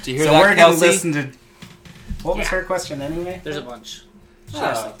in. Do you hear so that, we're going to Kelsey? listen to... What was Yeah. her question anyway? There's a bunch. She Oh.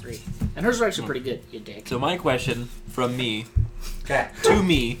 asked like 3. And hers were actually pretty good, you dick. So my question from me Okay. to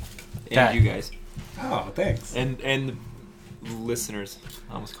me and Okay. you guys Oh, thanks. and listeners.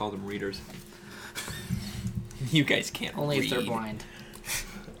 I almost called them readers. You guys can't Only read. if they're blind.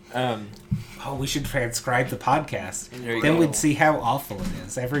 Oh, we should transcribe the podcast. There you Then go. we'd see how awful it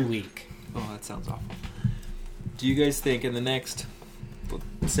is every week. Oh, that sounds awful. Do you guys think in the next,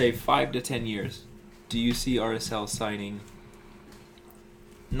 let's say, 5 to 10 years, do you see RSL signing?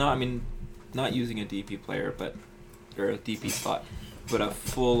 Not using a DP player, or a DP slot, but a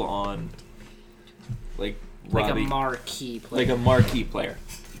full-on, like Robbie, Like a marquee player. like a marquee player,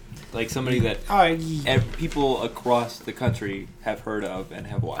 like somebody that Oh, people across the country have heard of and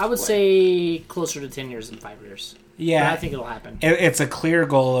have watched. I would play. say closer to 10 years than 5 years. yeah. But I think it'll happen. It's a clear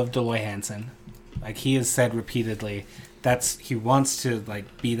goal of Deloy Hansen. Like he has said repeatedly, he wants to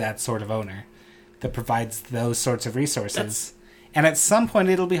like be that sort of owner that provides those sorts of resources. And at some point,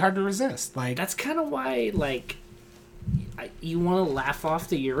 it'll be hard to resist. Like That's kind of why, like, you want to laugh off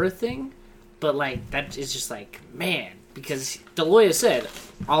the Euro thing, but like that is just like, man, because Deloy has said,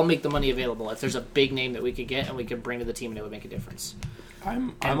 "I'll make the money available if there's a big name that we could get and we could bring to the team and it would make a difference."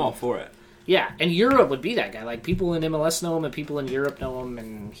 I'm all for it. Yeah, and Europe would be that guy. Like, people in MLS know him and people in Europe know him,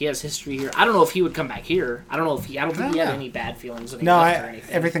 and he has history here. I don't know if he would come back here. I don't think he had any bad feelings when he no, left or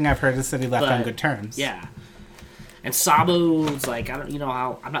anything. everything I've heard is that he left on But, good terms. Yeah. And Sabo's like,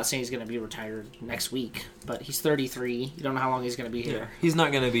 I'm not saying he's going to be retired next week, but he's 33. You don't know how long he's going to be here. He's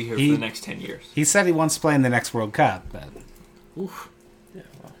not going to be here for the next 10 years. He said he wants to play in the next World Cup, but Oof. Yeah,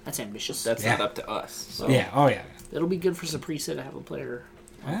 well, That's ambitious. that's Yeah. not up to us. So. yeah, oh yeah. It'll be good for Saprissa to have a player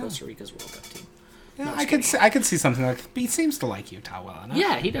on Yeah. Costa Rica's World Cup team. Yeah, No, I could see something like. But he seems to like Utah well enough.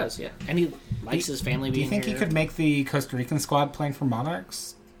 Yeah, he does, yeah. And he likes his family Do you being think here. he could make the Costa Rican squad playing for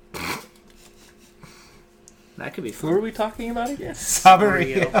Monarchs? That could be Who are fun. we talking about again?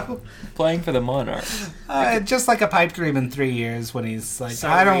 Saborio. Playing for the Monarchs. Just like a pipe dream in 3 years when he's like, Saborio.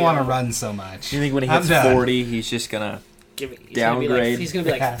 I don't want to run so much. Do you think when he I'm hits done. 40, he's just going to... He's Downgrade. Gonna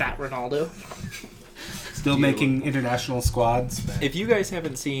be like Yeah. Fat Ronaldo. Still making international squads? But... If you guys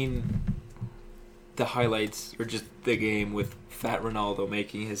haven't seen the highlights or just the game with Fat Ronaldo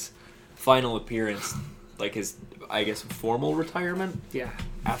making his final appearance, like his, I guess, formal retirement, Yeah.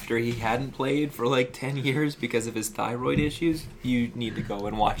 after he hadn't played for like 10 years because of his thyroid issues, you need to go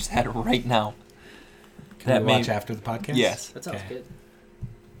and watch that right now. Can That we watch made- after the podcast? Yes. That sounds Okay. good.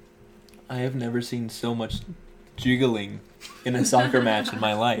 I have never seen so much jiggling in a soccer match in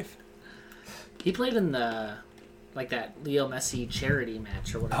my life. He played in the that Leo Messi charity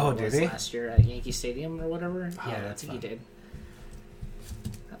match or whatever Oh, it was did he? last year at Yankee Stadium or whatever. Oh, Yeah, I that's think he fun. did.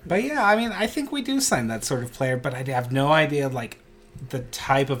 But yeah, I mean, I think we do sign that sort of player, but I have no idea, like, the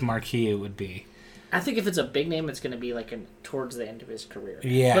type of marquee it would be. I think if it's a big name, it's going to be towards the end of his career.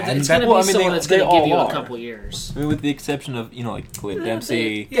 Yeah, but and it's that- going to be well, I mean, someone they- that's going they to give all you are. a couple years. I mean, with the exception of, like, Clint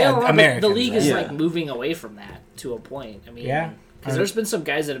Dempsey. Yeah, but Americans, the league is right? moving away from that to a point. I mean, Yeah. because there's been some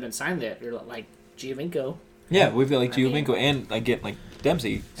guys that have been signed that you're like Giovinco. Yeah, we've got, like, I mean- Giovinco and, again, like,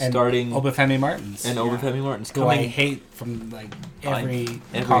 Dempsey And starting... Obafemi Martins. and Obafemi Martins Who I coming... hate from, like, every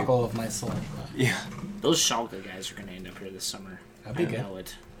Every- cockle of my soul. Yeah. Those Schalke guys are going to end up here this summer. That'd be I good. know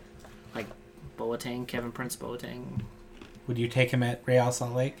it. Like Boateng, Kevin Prince Boateng. Would you take him at Real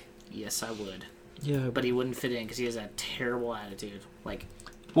Salt Lake? Yes, I would. Yeah, But he wouldn't fit in because he has that terrible attitude. Like,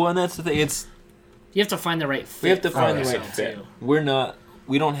 well, and that's the thing. It's you have to find the right fit. we have to for find the RSL, right fit. too.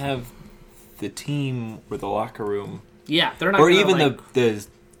 We don't have the team or the locker room Yeah, they're not. or gonna, even like, the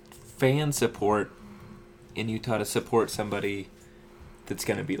fan support in Utah to support somebody that's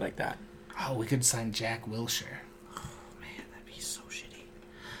going to be like that. Oh, we could sign Jack Wilshere. Man, that'd be so shitty.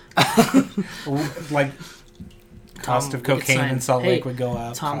 Like, cost of we could cocaine sign- in Salt hey, Lake would go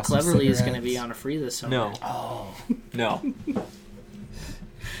up. Tom cost of Cleverly is going to cigarettes. be on a free this summer. No, Oh. no.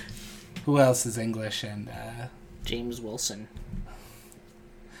 Who else is English and James Wilson.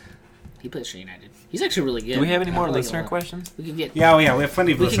 He plays for United. He's actually really good. Do we have any I more like him listener a lot. questions? We could get. yeah, oh yeah, we have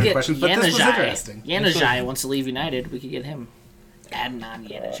plenty of We could listener get questions, but this was interesting. Januzaj wants to leave United. We could get him. Adnan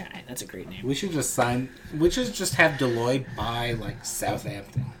Januzaj. That's a great name. We should just sign. We should just have Deloitte buy like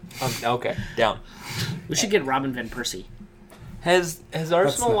Southampton. Okay, down. We should get Robin van Persie. Has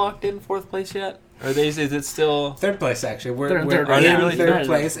Arsenal not- locked in 4th place yet? Or is it still? Third place, actually. We're Third- we're third, Are they in really? third United.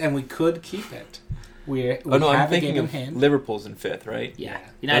 place, and we could keep it. We Oh no, I'm have a thinking game of in hand. Liverpool's in 5th, right? Yeah,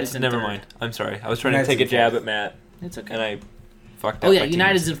 That's United's in never third. mind. I'm sorry. I was trying United's to take a in jab fourth. at Matt, It's okay. and I fucked up. Oh yeah, my team.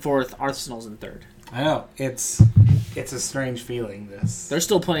 United's in 4th. Arsenal's in 3rd. I know it's a strange feeling. This. There's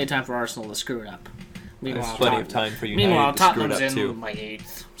still plenty of time for Arsenal to screw it up. There's Meanwhile, plenty of time for United Meanwhile, to screw it Tottenham's up in too. like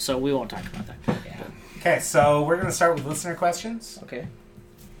 8th, so we won't talk about that. Yeah. Okay, so we're gonna start with listener questions. Okay.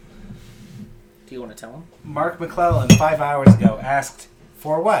 Do you want to tell them? Mark McClellan 5 hours ago asked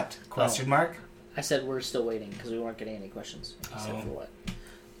for what? Question mark. I said we're still waiting because we weren't getting any questions. He said Oh. for what?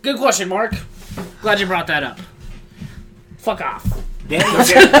 Good question, Mark. Glad you brought that up. Fuck off. Daniel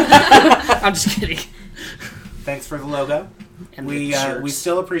J. I'm just kidding. Thanks for the logo. And We the shirts.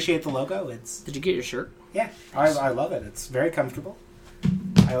 still appreciate the logo. It's Did you get your shirt? yeah, I love it. It's very comfortable.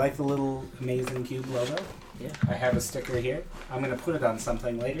 I like the little Amazing Cube logo. Yeah. I have a sticker here. I'm gonna put it on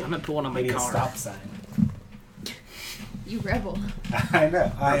something later. I'm gonna put one on my Maybe a car. stop sign. You rebel. I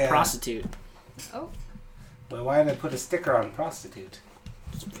know. Or a prostitute. Oh, Well, why did I put a sticker on prostitute?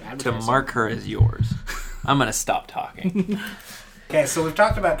 To Advertising. mark her as yours. I'm gonna stop talking. Okay, so we've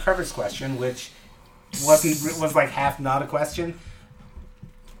talked about Trevor's question, which was like half not a question,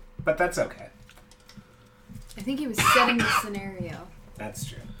 but that's okay. I think he was setting the scenario. That's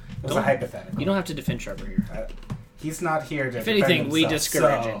true. It was a Don't- hypothetical. You don't have to defend Trevor here. He's not here to. If defend anything, we himself,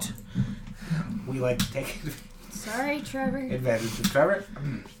 discourage so it. We like to take Sorry, Trevor. advantage of Trevor.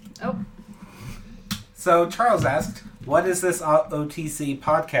 Oh, So Charles asked, "What is this OTC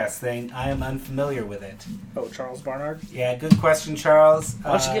podcast thing? I am unfamiliar with it." Oh, Charles Barnard? Yeah, good question, Charles.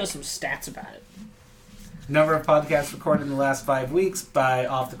 Why don't you give us some stats about it? Number of podcasts recorded in the last 5 weeks by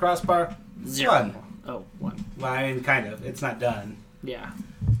Off the Crossbar? 0. One. Oh, 1. Well, I mean, kind of. It's not done. Yeah.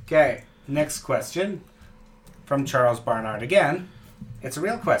 Okay, next question from Charles Barnard again. It's a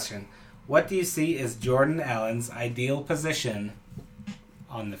real question. What do you see as Jordan Allen's ideal position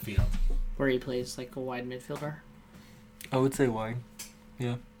on the field? Where he plays like a wide midfielder. I would say wide.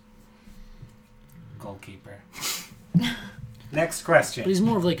 Yeah. Goalkeeper. Next But question. he's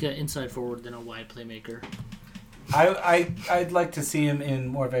more of like an inside forward than a wide playmaker. I'd like to see him in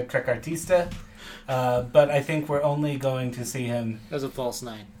more of a trequartista, but I think we're only going to see him. As a false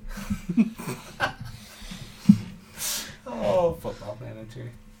 9. Oh, Football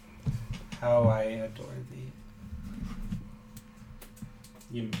Manager! How I adore thee.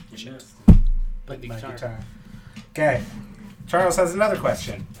 You missed. But the My guitar. guitar. Okay. Charles has another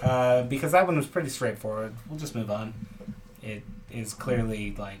question. Because that one was pretty straightforward. We'll just move on. It is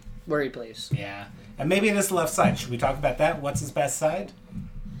clearly like, Where he plays. yeah. And maybe it is the left side. Should we talk about that? What's his best side?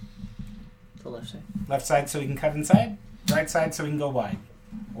 The left side. Left side so he can cut inside? Right side so he can go wide?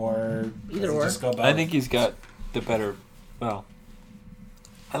 Or Either does he or. just go both? I think he's got the better. Well,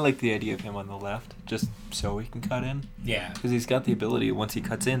 I like the idea of him on the left, just so he can cut in, Yeah. because he's got the ability once he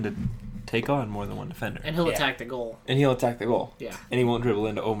cuts in to take on more than one defender, And he'll Yeah. attack the goal. and he'll attack the goal, Yeah. and he won't dribble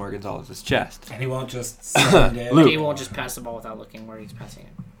into Omar Gonzalez's chest. And he won't just send it. Luke. He won't just pass the ball without looking where he's passing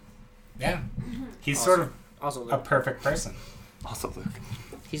it. Yeah. He's Also- sort of Also, a perfect person. Also, Luke.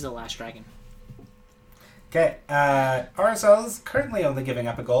 he's the last dragon. Okay, RSL's currently only giving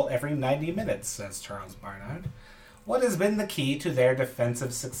up a goal every 90 minutes, says Charles Barnard. What has been the key to their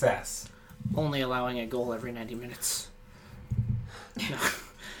defensive success? Only allowing a goal every 90 minutes.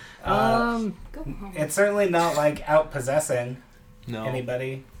 Uh, go home. It's certainly not like out-possessing No,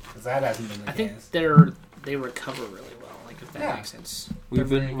 anybody, because that hasn't been the I think case. they recover really well. Like if that Yeah. makes sense. we've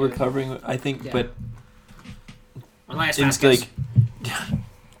They're been very good. recovering. I think, Yeah. but Elias it's Vasquez. like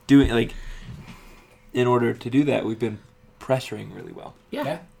doing like in order to do that, we've been pressuring really well. yeah.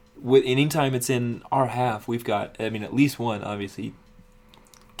 Yeah. With anytime it's in our half, we've got, I mean, at least one, obviously,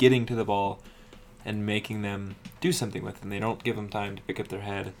 getting to the ball and making them do something with them. They don't give them time to pick up their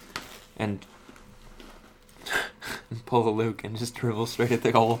head and pull the Luke and just dribble straight at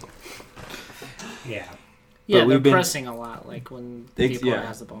the goal. Yeah. Yeah, But they're we've been- pressing a lot. Like when the Ex- opponent yeah.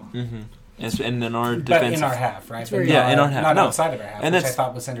 has the ball. Mm-hmm. And then our But defense. in our half, right? It's very- But Yeah, not- in our half. Not No. outside of our half, And which I that's-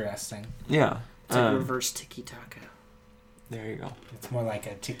 thought was interesting. Yeah. It's like reverse tiki taka. There you go. It's more like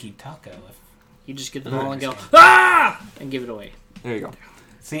a tiki-taka. You just get the I ball and go understand. ah and give it away. There you go.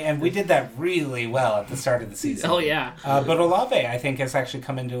 See, and we did that really well at the start of the season. Oh yeah. But Olave, I think, has actually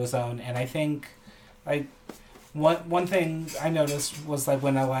come into his own, and I think, like, one thing I noticed was like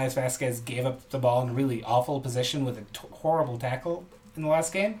when Elias Vasquez gave up the ball in a really awful position with a horrible tackle in the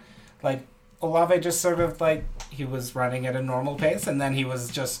last game, like Olave just sort of like he was running at a normal pace, and then he was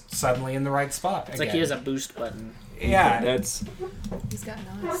just suddenly in the right spot. It's like he has a boost button. yeah. That's He's got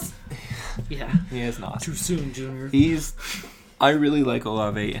nos. Yeah. he is not. Too soon, Junior. I really like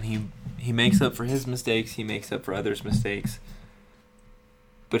Olave, and he makes up for his mistakes. He makes up for others' mistakes.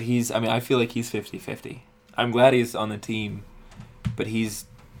 But I feel like he's 50-50. I'm glad he's on the team, but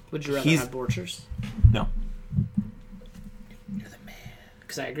Would you rather he's- have Borchers? no. You're the man.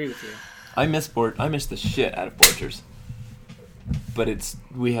 Because I agree with you. I miss the shit out of Borchers. But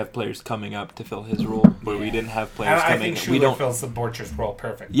we have players coming up to fill his role where we Yeah. didn't have players I coming. think We Schuler don't. fills the Borchers role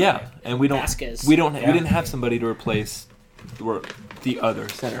perfectly. Yeah, and we don't. Vasquez. We don't. Yeah. We didn't have somebody to replace the other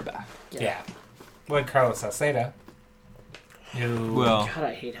center back. Yeah. Well, Carlos Salceda, who... Well, God,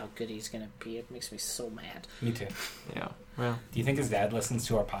 I hate how good he's gonna be. It makes me so mad. Me too. yeah. Well, Do you think his dad listens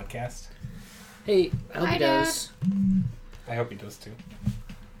to our podcast? Hey, I hope Hi, he Dad. does. I hope he does too.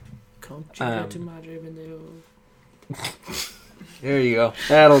 Come to Madre Bendeo. There you go.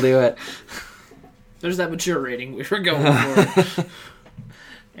 That'll do it. There's that mature rating we were going for.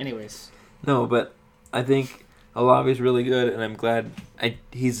 Anyways. No, but I think Olave's really good, and I'm glad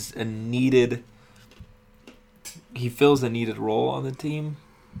he's a needed. He fills a needed role on the team,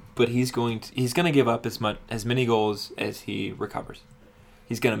 but he's going to give up as many goals as he recovers.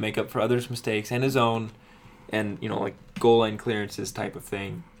 He's going to make up for others' mistakes and his own, and like goal line clearances type of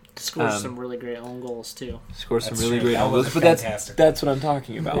thing. Scores some really great own goals too. Scores some That's really true. great That own was goals, but fantastic. that's what I'm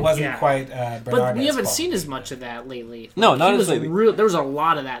talking about. It wasn't Yeah. quite Bernardo's But we haven't fault. seen as much of that lately. No, not He as was lately. there was a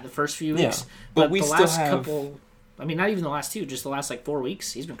lot of that the first few Yeah, weeks. but But we the still last have- couple. I mean, not even the last two. Just the last 4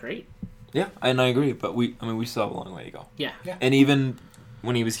 weeks. He's been great. Yeah, and I agree, but we still have a long way to go. Yeah. And even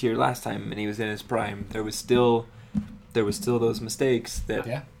when he was here last time and he was in his prime, there was still those mistakes that.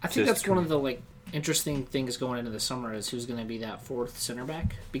 Yeah. I think Just that's one of the interesting things going into the summer is who's going to be that fourth center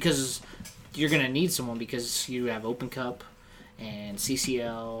back, because you're going to need someone because you have Open Cup and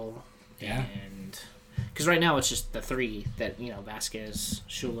CCL Yeah. and because right now it's just the three that Vasquez,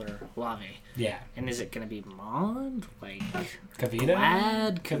 Schuler, Lave, Yeah. and is it going to be Mond Kavita?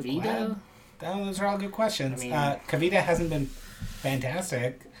 Glad, Kavita? Glad? Oh, those are all good questions. I mean- Kavita hasn't been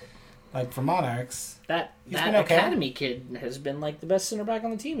fantastic, for Monarchs. That He's been okay. academy kid has been the best center back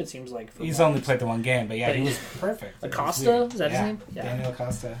on the team. It seems like for He's Monarchs. only played the one game, but yeah, But he he- was perfect. It was Acosta? weird. Is that his Yeah. name? Yeah. Daniel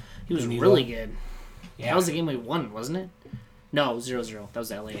Acosta. He was Danilo. really good. Yeah. That was the game we won, wasn't it? No, 0-0. That was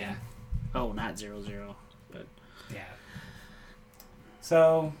the LA Yeah. game. Oh, not 0-0. But Yeah.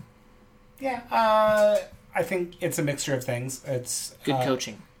 So, yeah, I think it's a mixture of things. It's good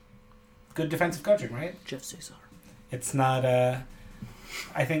coaching. good defensive coaching, right? Jeff Cesar. It's not.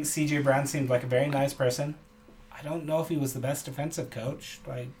 I think C.J. Brown seemed like a very nice person. I don't know if he was the best defensive coach.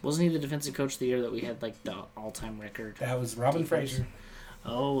 Wasn't he the defensive coach the year that we had the all-time record? That was Robin Defense. Fraser.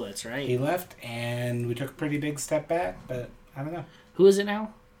 Oh, that's right. He left, and we took a pretty big step back. But I don't know. Who is it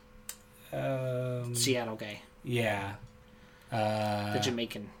now? Seattle. Seattle guy, Yeah. the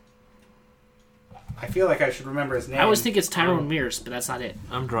Jamaican. I feel like I should remember his name. I always think it's Tyrone Mears, but that's not it.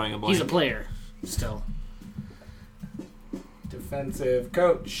 I'm drawing a blank. He's a player still. Defensive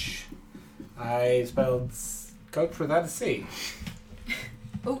coach. I spelled coach without a C.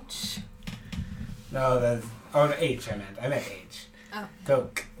 Ouch. No, that's the H. I meant H. Oh.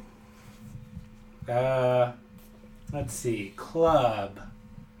 Coke. Let's see. Club.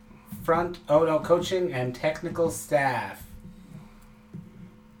 Front. Oh no, coaching and technical staff.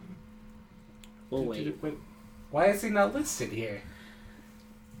 We'll wait. Why is he not listed here?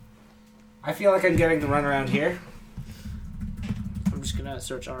 I feel like I'm getting the runaround here. I'm just gonna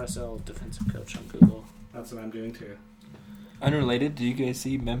search RSL defensive coach on Google. That's what I'm doing too. Unrelated, did you guys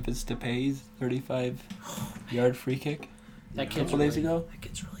see Memphis Depay's 35-yard free kick That a kid's couple days really, ago? That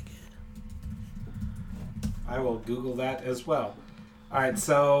kid's really good. I will Google that as well. Alright,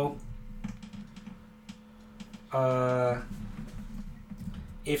 so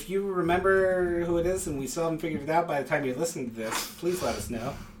if you remember who it is and we still haven't figured it out by the time you're listening to this, please let us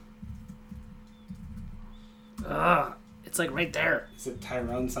know. It's right there. Is it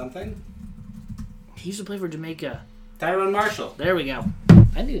Tyrone something? He used to play for Jamaica. Tyrone Marshall. There we go.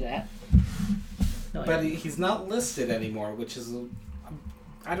 I knew that. No, But he's not listed anymore, which is...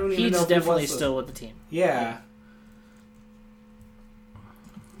 I don't even he's know if definitely he was still with the team. Yeah.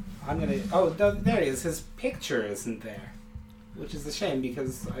 I'm gonna... Oh, no, there he is. His picture isn't there. Which is a shame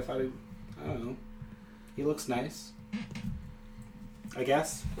because I thought he... I don't know. He looks nice. I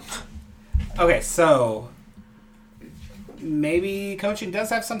guess. Okay, so... Maybe coaching does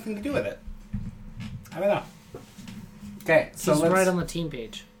have something to do with it. I don't know. Okay, so He's let's... right on the team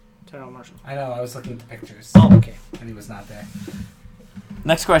page. Tyrone Marshall. I know, I was looking at the pictures. Oh, okay. And he was not there.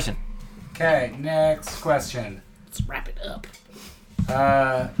 Next question. Okay, next question. Let's wrap it up.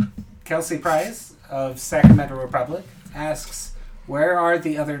 Kelsey Price of Sacramento Republic asks, where are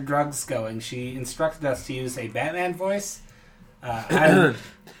the other drugs going? She instructed us to use a Batman voice. Where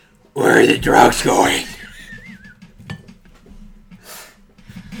are the drugs going?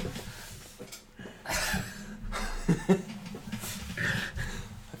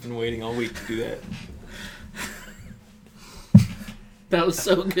 I've been waiting all week to do that. That was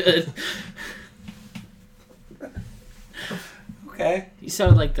so good. Okay. You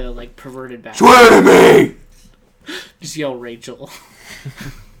sounded like the perverted Batman. Swear to me! Just yell Rachel.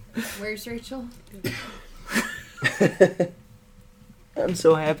 Where's Rachel? I'm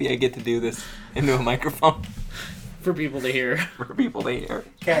so happy I get to do this into a microphone For people to hear. for people to hear.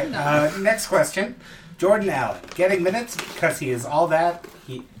 Okay, next question. Jordan Allen. Getting minutes because he is all that.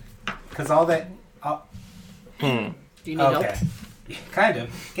 Do you need help? Kind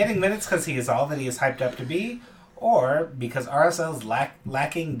of. Getting minutes because he is all that he is hyped up to be, or because RSL is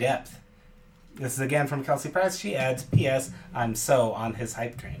lacking depth. This is again from Kelsey Price. She adds, P.S. I'm so on his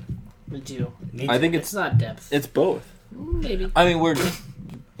hype train. Me too. I think It's not depth. it's both. Maybe. I mean,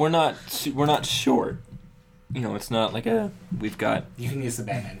 we're not short. You know, it's not like we've got You can use the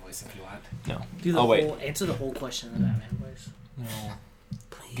Batman voice if you want. no. Do the Oh wait, whole, answer the whole question in the Batman voice. no,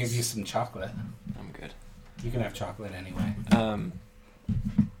 I'll give you some chocolate. I'm good. You can have chocolate anyway.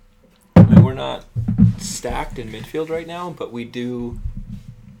 I mean, we're not stacked in midfield right now, but we do.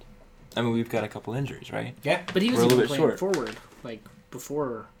 I mean, we've got a couple injuries, right? Yeah. But he was We're a even little bit playing short. forward, like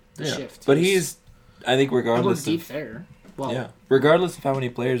before the shift. But he's, I think, He was regardless deep of there. Well, yeah, regardless of how many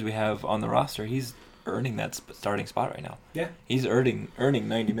players we have on the roster, he's earning that starting spot right now. Yeah. He's earning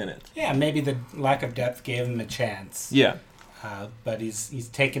 90 minutes. Yeah, maybe the lack of depth gave him a chance. Yeah, But he's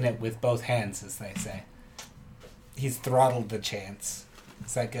taken it with both hands, as they say. He's throttled the chance.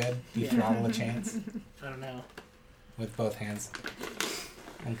 Is that good? You throttle a chance I don't know. with both hands.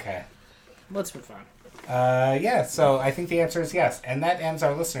 Okay. Let's move on. Yeah, so I think the answer is yes. And that ends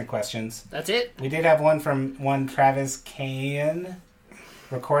our listener questions. That's it. We did have one from Travis Kane,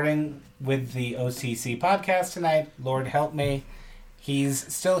 recording with the OCC podcast tonight. Lord help me.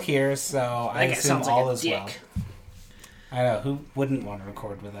 He's still here, so I That guy assume sounds all like a is dick. well. I know, who wouldn't want to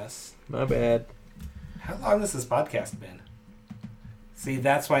record with us? my bad. How long has this podcast been? See,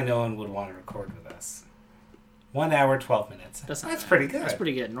 that's why no one would want to record with us. 1 hour, 12 minutes. That's not bad. pretty good. That's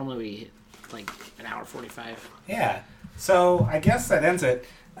pretty good. Normally we hit like an hour 45. Yeah. So I guess that ends it.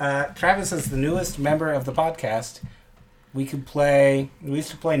 Travis is the newest member of the podcast. We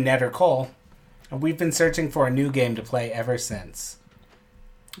used to play Ned or Cole, and we've been searching for a new game to play ever since.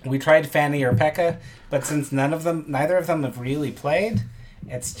 We tried Fanny or Pekka, but since neither of them have really played,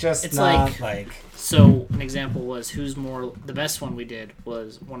 it's not like So an example was the best one we did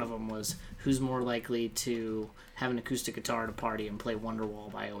was one of them was who's more likely to have an acoustic guitar at a party and play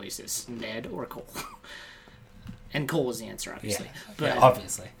Wonderwall by Oasis, Ned or Cole. And Cole was the answer, obviously. yeah, But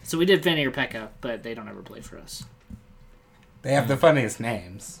obviously. so we did Fanny or Pekka, but they don't ever play for us. They have the funniest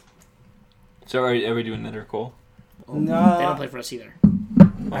names. So are we doing Ned or Cole? No, They don't play for us either.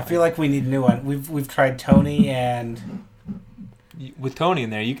 I feel like we need a new one. We've tried Tony and With Tony in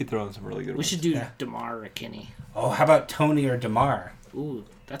there, you could throw in some really good We ones. should do Yeah. Damar or Kinney. how about Tony or Damar? Ooh,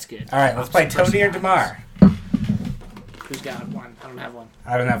 that's good. All right, let's play Tony or Damar. Who's got one? I don't have one.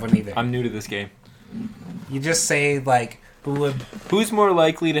 I don't have one either. I'm new to this game. You just say like who would Who's more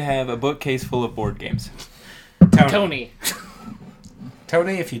likely to have a bookcase full of board games? Tony.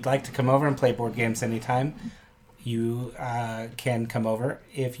 Tony, if you'd like to come over and play board games anytime, you can come over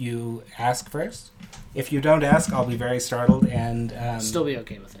if you ask first. If you don't ask, I'll be very startled and Still be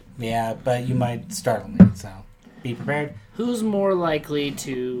okay with it. yeah, but you might startle me. So be prepared. Who's more likely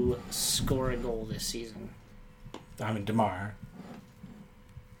to score a goal this season? I mean, Damar.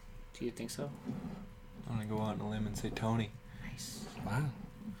 Do you think so? I'm gonna go out on a limb and say Tony. Nice. Wow.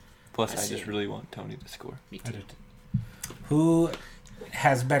 Plus, I I see. just really want Tony to score. Me I too. did. Who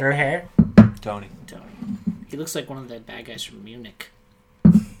has better hair? Tony. Tony. He looks like one of the bad guys from Munich.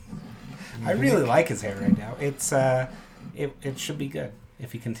 I really like his hair right now. It's it should be good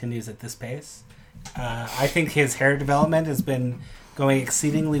if he continues at this pace. I think his hair development has been going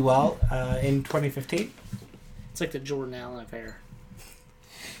exceedingly well in 2015. It's like the Jordan Allen of hair.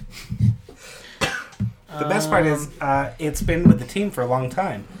 The best part is it's been with the team for a long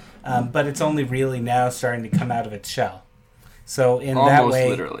time, but it's only really now starting to come out of its shell. So in that Almost way,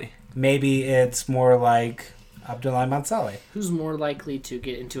 literally. maybe it's more like Abdoulaye Mansali. Who's more likely to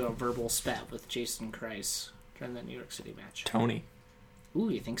get into a verbal spat with Jason Kreis during that New York City match? Tony. Ooh,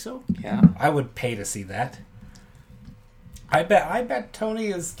 you think so? Yeah. I would pay to see that. I bet Tony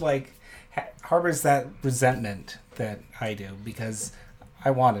is like harbors that resentment that I do because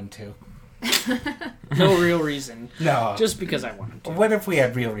I want him to. No real reason. No. Just because I want him to. What if we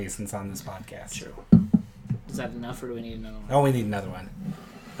had real reasons on this podcast? True. Is that enough, or do we need another one? Oh, we need another one.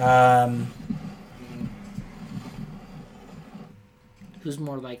 Who's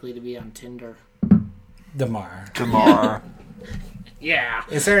more likely to be on Tinder? Damar. Damar. Yeah.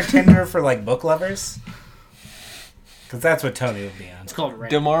 Is there a Tinder for like book lovers? Because that's what Tony would be on. It's called Reddit.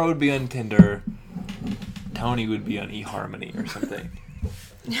 Damar would be on Tinder. Tony would be on eHarmony or something.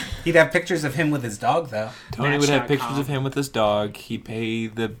 He'd have pictures of him with his dog, though. Tony would have Match.com. pictures of him with his dog. He'd pay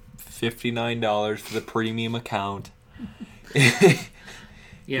the $59 for the premium account. Yeah.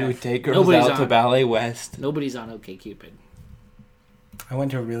 He would take girls Nobody's out to on- Ballet West. Nobody's on OkCupid. I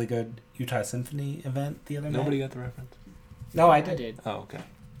went to a really good Utah Symphony event the other night. Nobody got the reference. No, I I did. did. Oh, okay.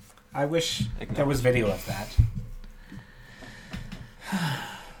 I wish there Acknowledge. was video of that.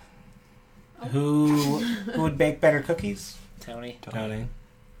 Who would bake better cookies? Tony. Tony.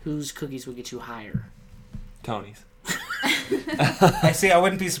 Whose cookies would get you higher? Tony's. I see. I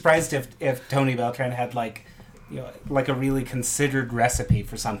wouldn't be surprised if Tony Beltran had like a really considered recipe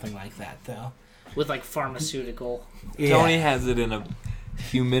for something like that, though. With like pharmaceutical. Yeah. Tony has it in a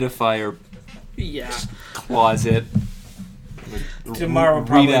humidifier Yeah. closet. with Tomorrow would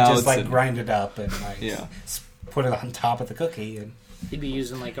probably just readouts like and- grind it up and like Yeah. put it on top of the cookie. And He'd be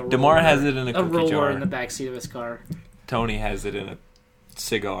using like a roller, DeMar has it in a cookie roller jar. in the backseat of his car. Tony has it in a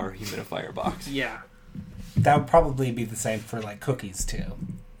cigar humidifier box. Yeah. that would probably be the same for like cookies too.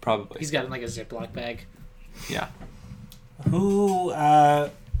 Probably. He's got it in like a Ziploc bag. Yeah. Who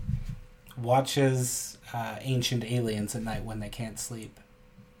watches Ancient Aliens at night when they can't sleep?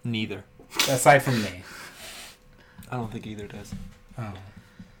 Neither. Aside from me. I don't think either does. Oh.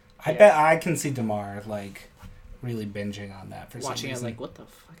 I bet I can see DeMar like really binging on that for Watching some it reason. like, what the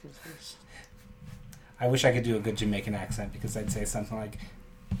fuck is this? I wish I could do a good Jamaican accent because I'd say something like,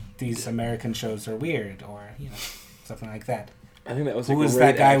 "These American shows are weird," or something like that. I think that was Who was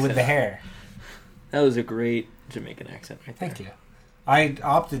that guy with the hair? That was a great Jamaican accent right there. Thank you. I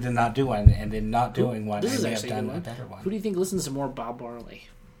opted to not do one, and in not doing one, This I is may have actually a done good a one. better one. Who do you think listens to more Bob Marley?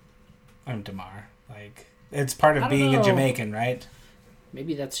 I'm DeMar. Like, it's part I of don't being a know. Jamaican, right?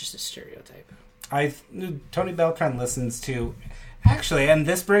 Maybe that's just a stereotype. Tony Beltran listens to, actually, and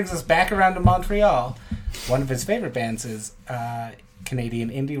this brings us back around to Montreal. One of his favorite bands is Canadian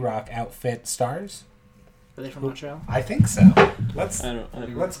indie rock outfit Stars. Are they from Montreal? I think so. Let's I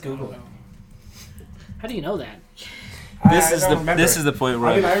don't let's Google it. How do you know that? This I is don't the remember. this is the point where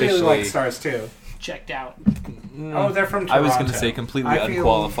I mean, I officially. really like Stars too. Checked out. Oh, they're from Toronto. I was going to say completely I feel-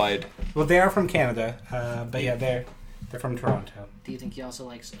 unqualified. Well, they are from Canada, but yeah, they're from Toronto. Do you think he also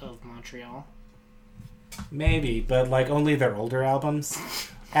likes Of Montreal? Maybe, but like only their older albums.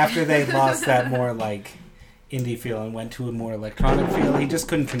 After they lost that more like indie feel and went to a more electronic feel, he just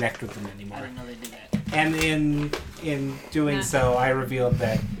couldn't connect with them I anymore. didn't know they did that. And in doing Yeah. so, I revealed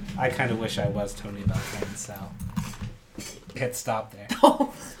that I kind of wish I was Tony Beltran. So hit stop there.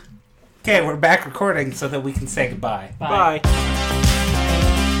 Okay, we're back recording so that we can say goodbye. Bye. Bye.